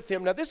others with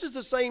him. Now, this is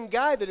the same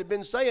guy that had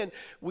been saying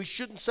we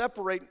shouldn't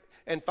separate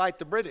and fight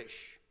the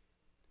British.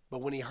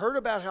 But when he heard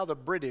about how the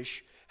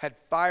British had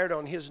fired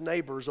on his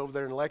neighbors over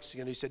there in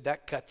Lexington, he said,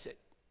 that cuts it.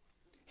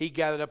 He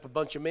gathered up a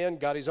bunch of men,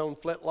 got his own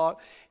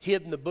flintlock,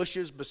 hid in the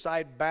bushes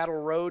beside Battle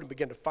Road, and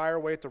began to fire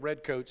away at the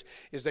Redcoats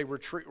as they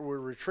were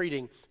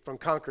retreating from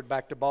Concord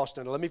back to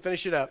Boston. Now, let me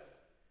finish it up.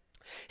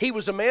 He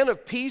was a man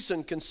of peace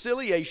and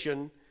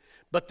conciliation,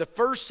 but the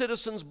first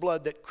citizen's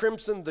blood that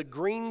crimsoned the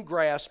green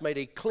grass made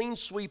a clean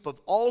sweep of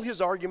all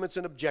his arguments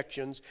and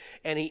objections,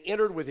 and he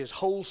entered with his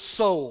whole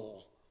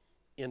soul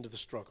into the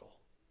struggle.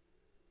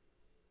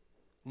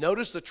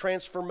 Notice the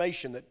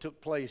transformation that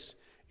took place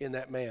in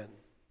that man.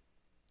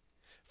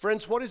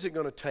 Friends, what is it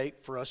going to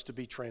take for us to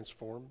be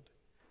transformed?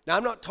 Now,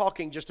 I'm not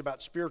talking just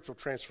about spiritual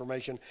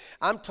transformation.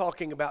 I'm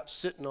talking about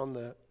sitting on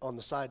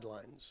the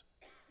sidelines,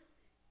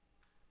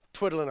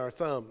 twiddling our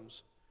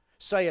thumbs,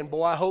 saying,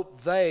 boy, I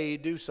hope they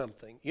do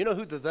something. You know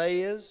who the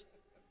they is?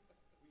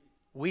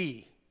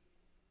 We.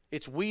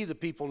 It's we the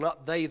people,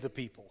 not they the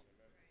people.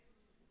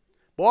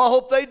 Boy, I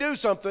hope they do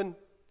something.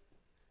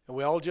 And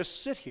we all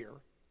just sit here,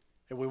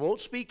 and we won't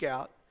speak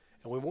out,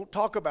 and we won't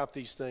talk about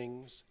these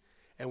things,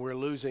 and we're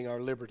losing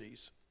our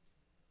liberties.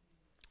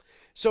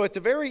 So at the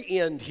very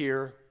end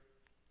here,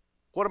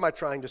 what am I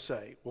trying to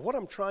say? Well, what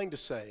I'm trying to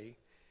say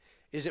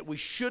is that we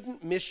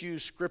shouldn't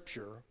misuse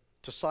Scripture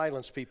to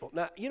silence people.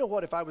 Now, you know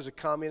what? If I was a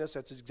communist,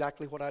 that's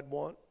exactly what I'd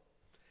want.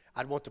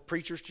 I'd want the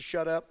preachers to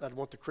shut up. I'd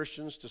want the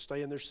Christians to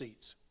stay in their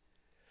seats.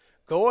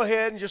 Go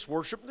ahead and just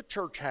worship in the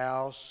church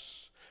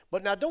house.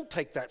 But now don't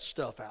take that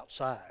stuff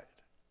outside.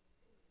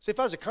 See, if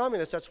I was a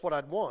communist, that's what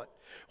I'd want.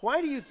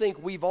 Why do you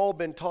think we've all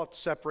been taught the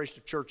separation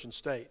of church and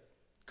state?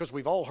 Because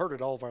we've all heard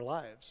it all of our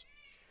lives.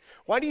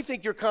 Why do you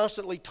think you're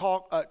constantly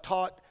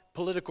taught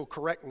political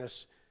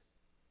correctness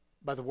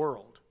by the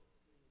world?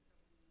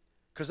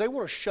 Because they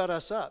want to shut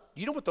us up.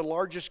 You know what the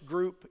largest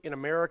group in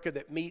America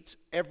that meets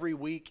every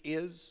week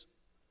is?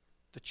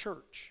 The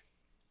church.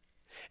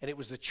 And it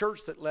was the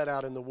church that led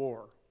out in the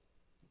war.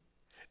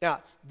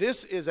 Now,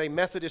 this is a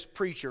Methodist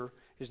preacher.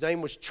 His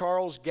name was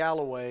Charles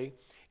Galloway,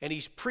 and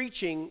he's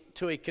preaching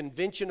to a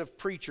convention of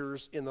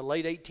preachers in the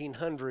late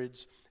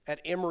 1800s at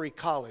Emory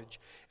College.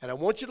 And I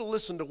want you to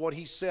listen to what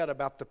he said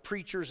about the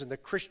preachers and the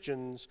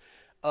Christians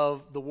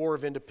of the War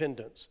of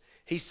Independence.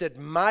 He said,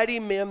 mighty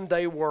men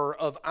they were,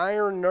 of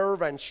iron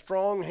nerve and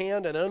strong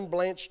hand and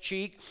unblanched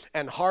cheek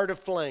and heart of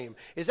flame.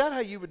 Is that how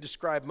you would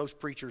describe most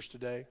preachers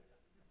today?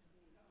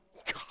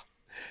 God,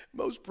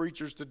 most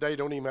preachers today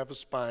don't even have a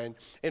spine.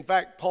 In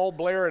fact, Paul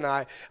Blair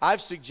and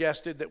I've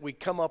suggested that we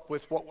come up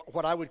with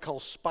what I would call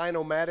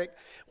spinomatic,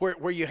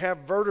 where you have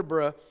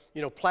vertebra,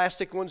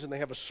 plastic ones, and they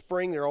have a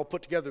spring. They're all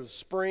put together with a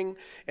spring.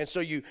 And so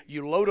you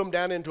load them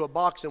down into a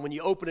box, and when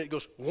you open it, it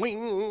goes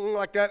wing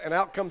like that, and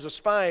out comes a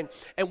spine.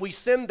 And we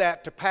send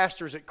that to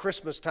pastors at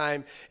Christmas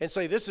time and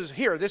say, this is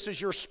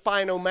your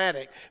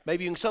spinomatic.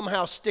 Maybe you can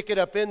somehow stick it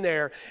up in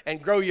there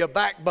and grow you a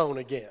backbone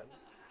again.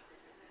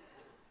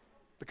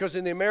 Because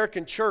in the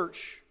American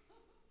church,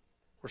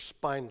 we're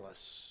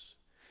spineless.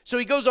 So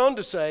he goes on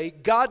to say,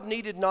 God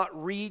needed not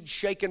reeds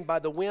shaken by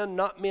the wind,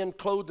 not men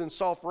clothed in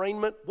soft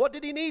raiment. What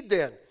did he need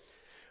then?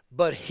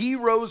 But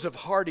heroes of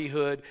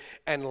hardihood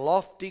and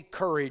lofty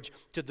courage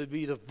to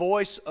be the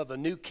voice of a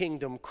new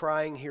kingdom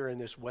crying here in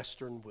this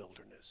western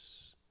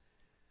wilderness.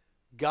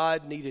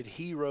 God needed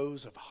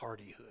heroes of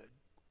hardihood.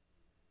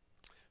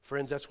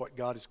 Friends, that's what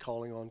God is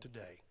calling on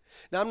today.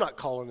 Now, I'm not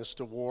calling us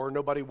to war.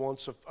 Nobody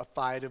wants a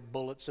fight of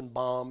bullets and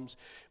bombs.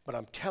 But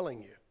I'm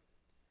telling you,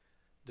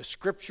 the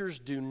Scriptures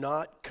do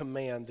not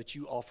command that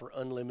you offer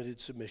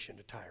unlimited submission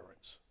to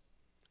tyrants.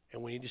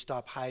 And we need to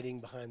stop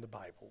hiding behind the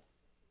Bible.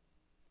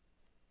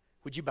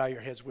 Would you bow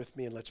your heads with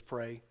me and let's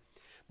pray?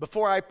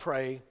 Before I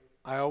pray,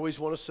 I always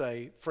want to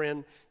say,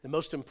 friend, the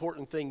most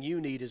important thing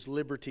you need is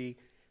liberty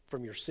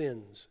from your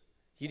sins.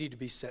 You need to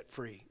be set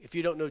free. If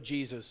you don't know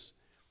Jesus,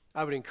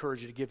 I would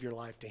encourage you to give your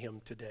life to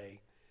Him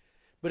today.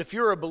 But if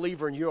you're a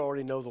believer and you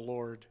already know the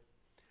Lord,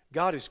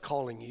 God is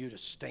calling you to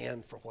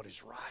stand for what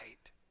is right.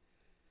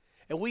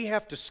 And we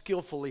have to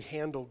skillfully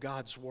handle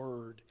God's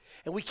word.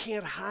 And we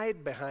can't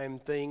hide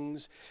behind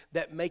things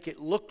that make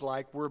it look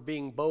like we're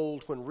being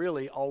bold when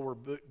really all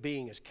we're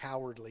being is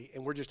cowardly.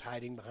 And we're just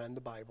hiding behind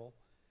the Bible,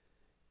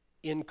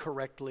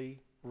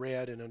 incorrectly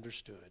read and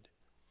understood.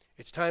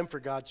 It's time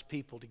for God's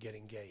people to get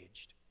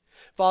engaged.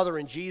 Father,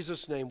 in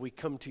Jesus' name, we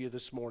come to you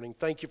this morning.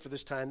 Thank you for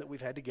this time that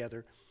we've had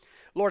together.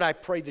 Lord, I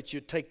pray that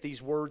you'd take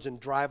these words and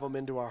drive them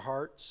into our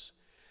hearts.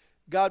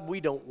 God,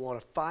 we don't want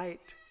to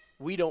fight.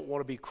 We don't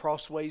want to be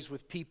crossways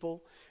with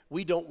people.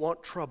 We don't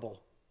want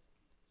trouble.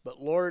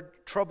 But Lord,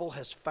 trouble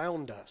has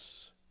found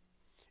us.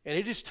 And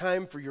it is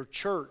time for your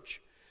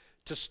church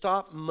to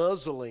stop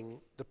muzzling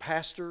the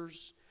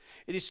pastors.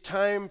 It is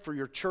time for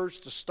your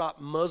church to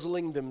stop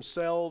muzzling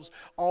themselves,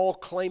 all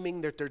claiming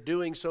that they're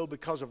doing so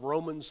because of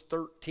Romans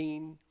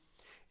 13.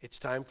 It's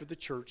time for the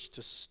church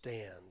to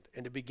stand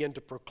and to begin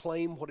to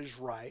proclaim what is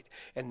right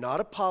and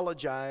not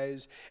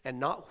apologize and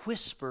not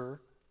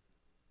whisper,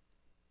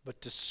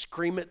 but to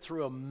scream it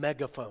through a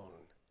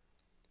megaphone.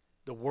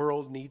 The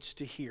world needs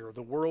to hear.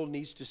 The world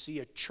needs to see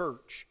a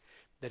church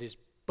that is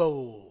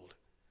bold.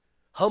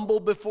 Humble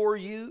before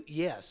you,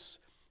 yes.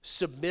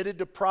 Submitted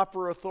to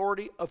proper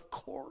authority, of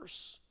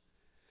course.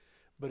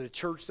 But a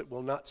church that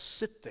will not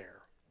sit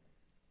there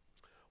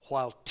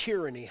while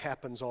tyranny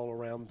happens all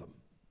around them.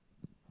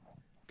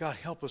 God,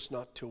 help us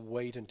not to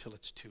wait until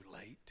it's too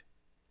late.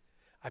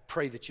 I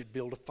pray that you'd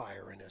build a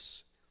fire in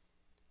us.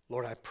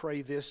 Lord, I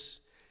pray this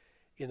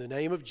in the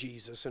name of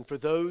Jesus. And for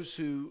those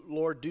who,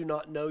 Lord, do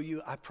not know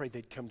you, I pray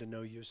they'd come to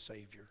know you as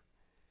Savior.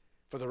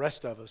 For the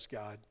rest of us,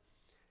 God,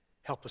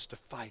 help us to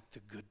fight the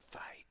good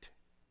fight.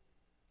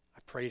 I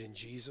pray it in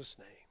Jesus'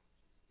 name.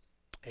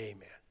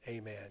 Amen.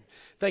 Amen.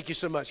 Thank you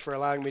so much for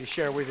allowing me to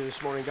share with you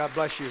this morning. God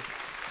bless you,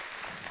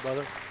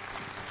 brother.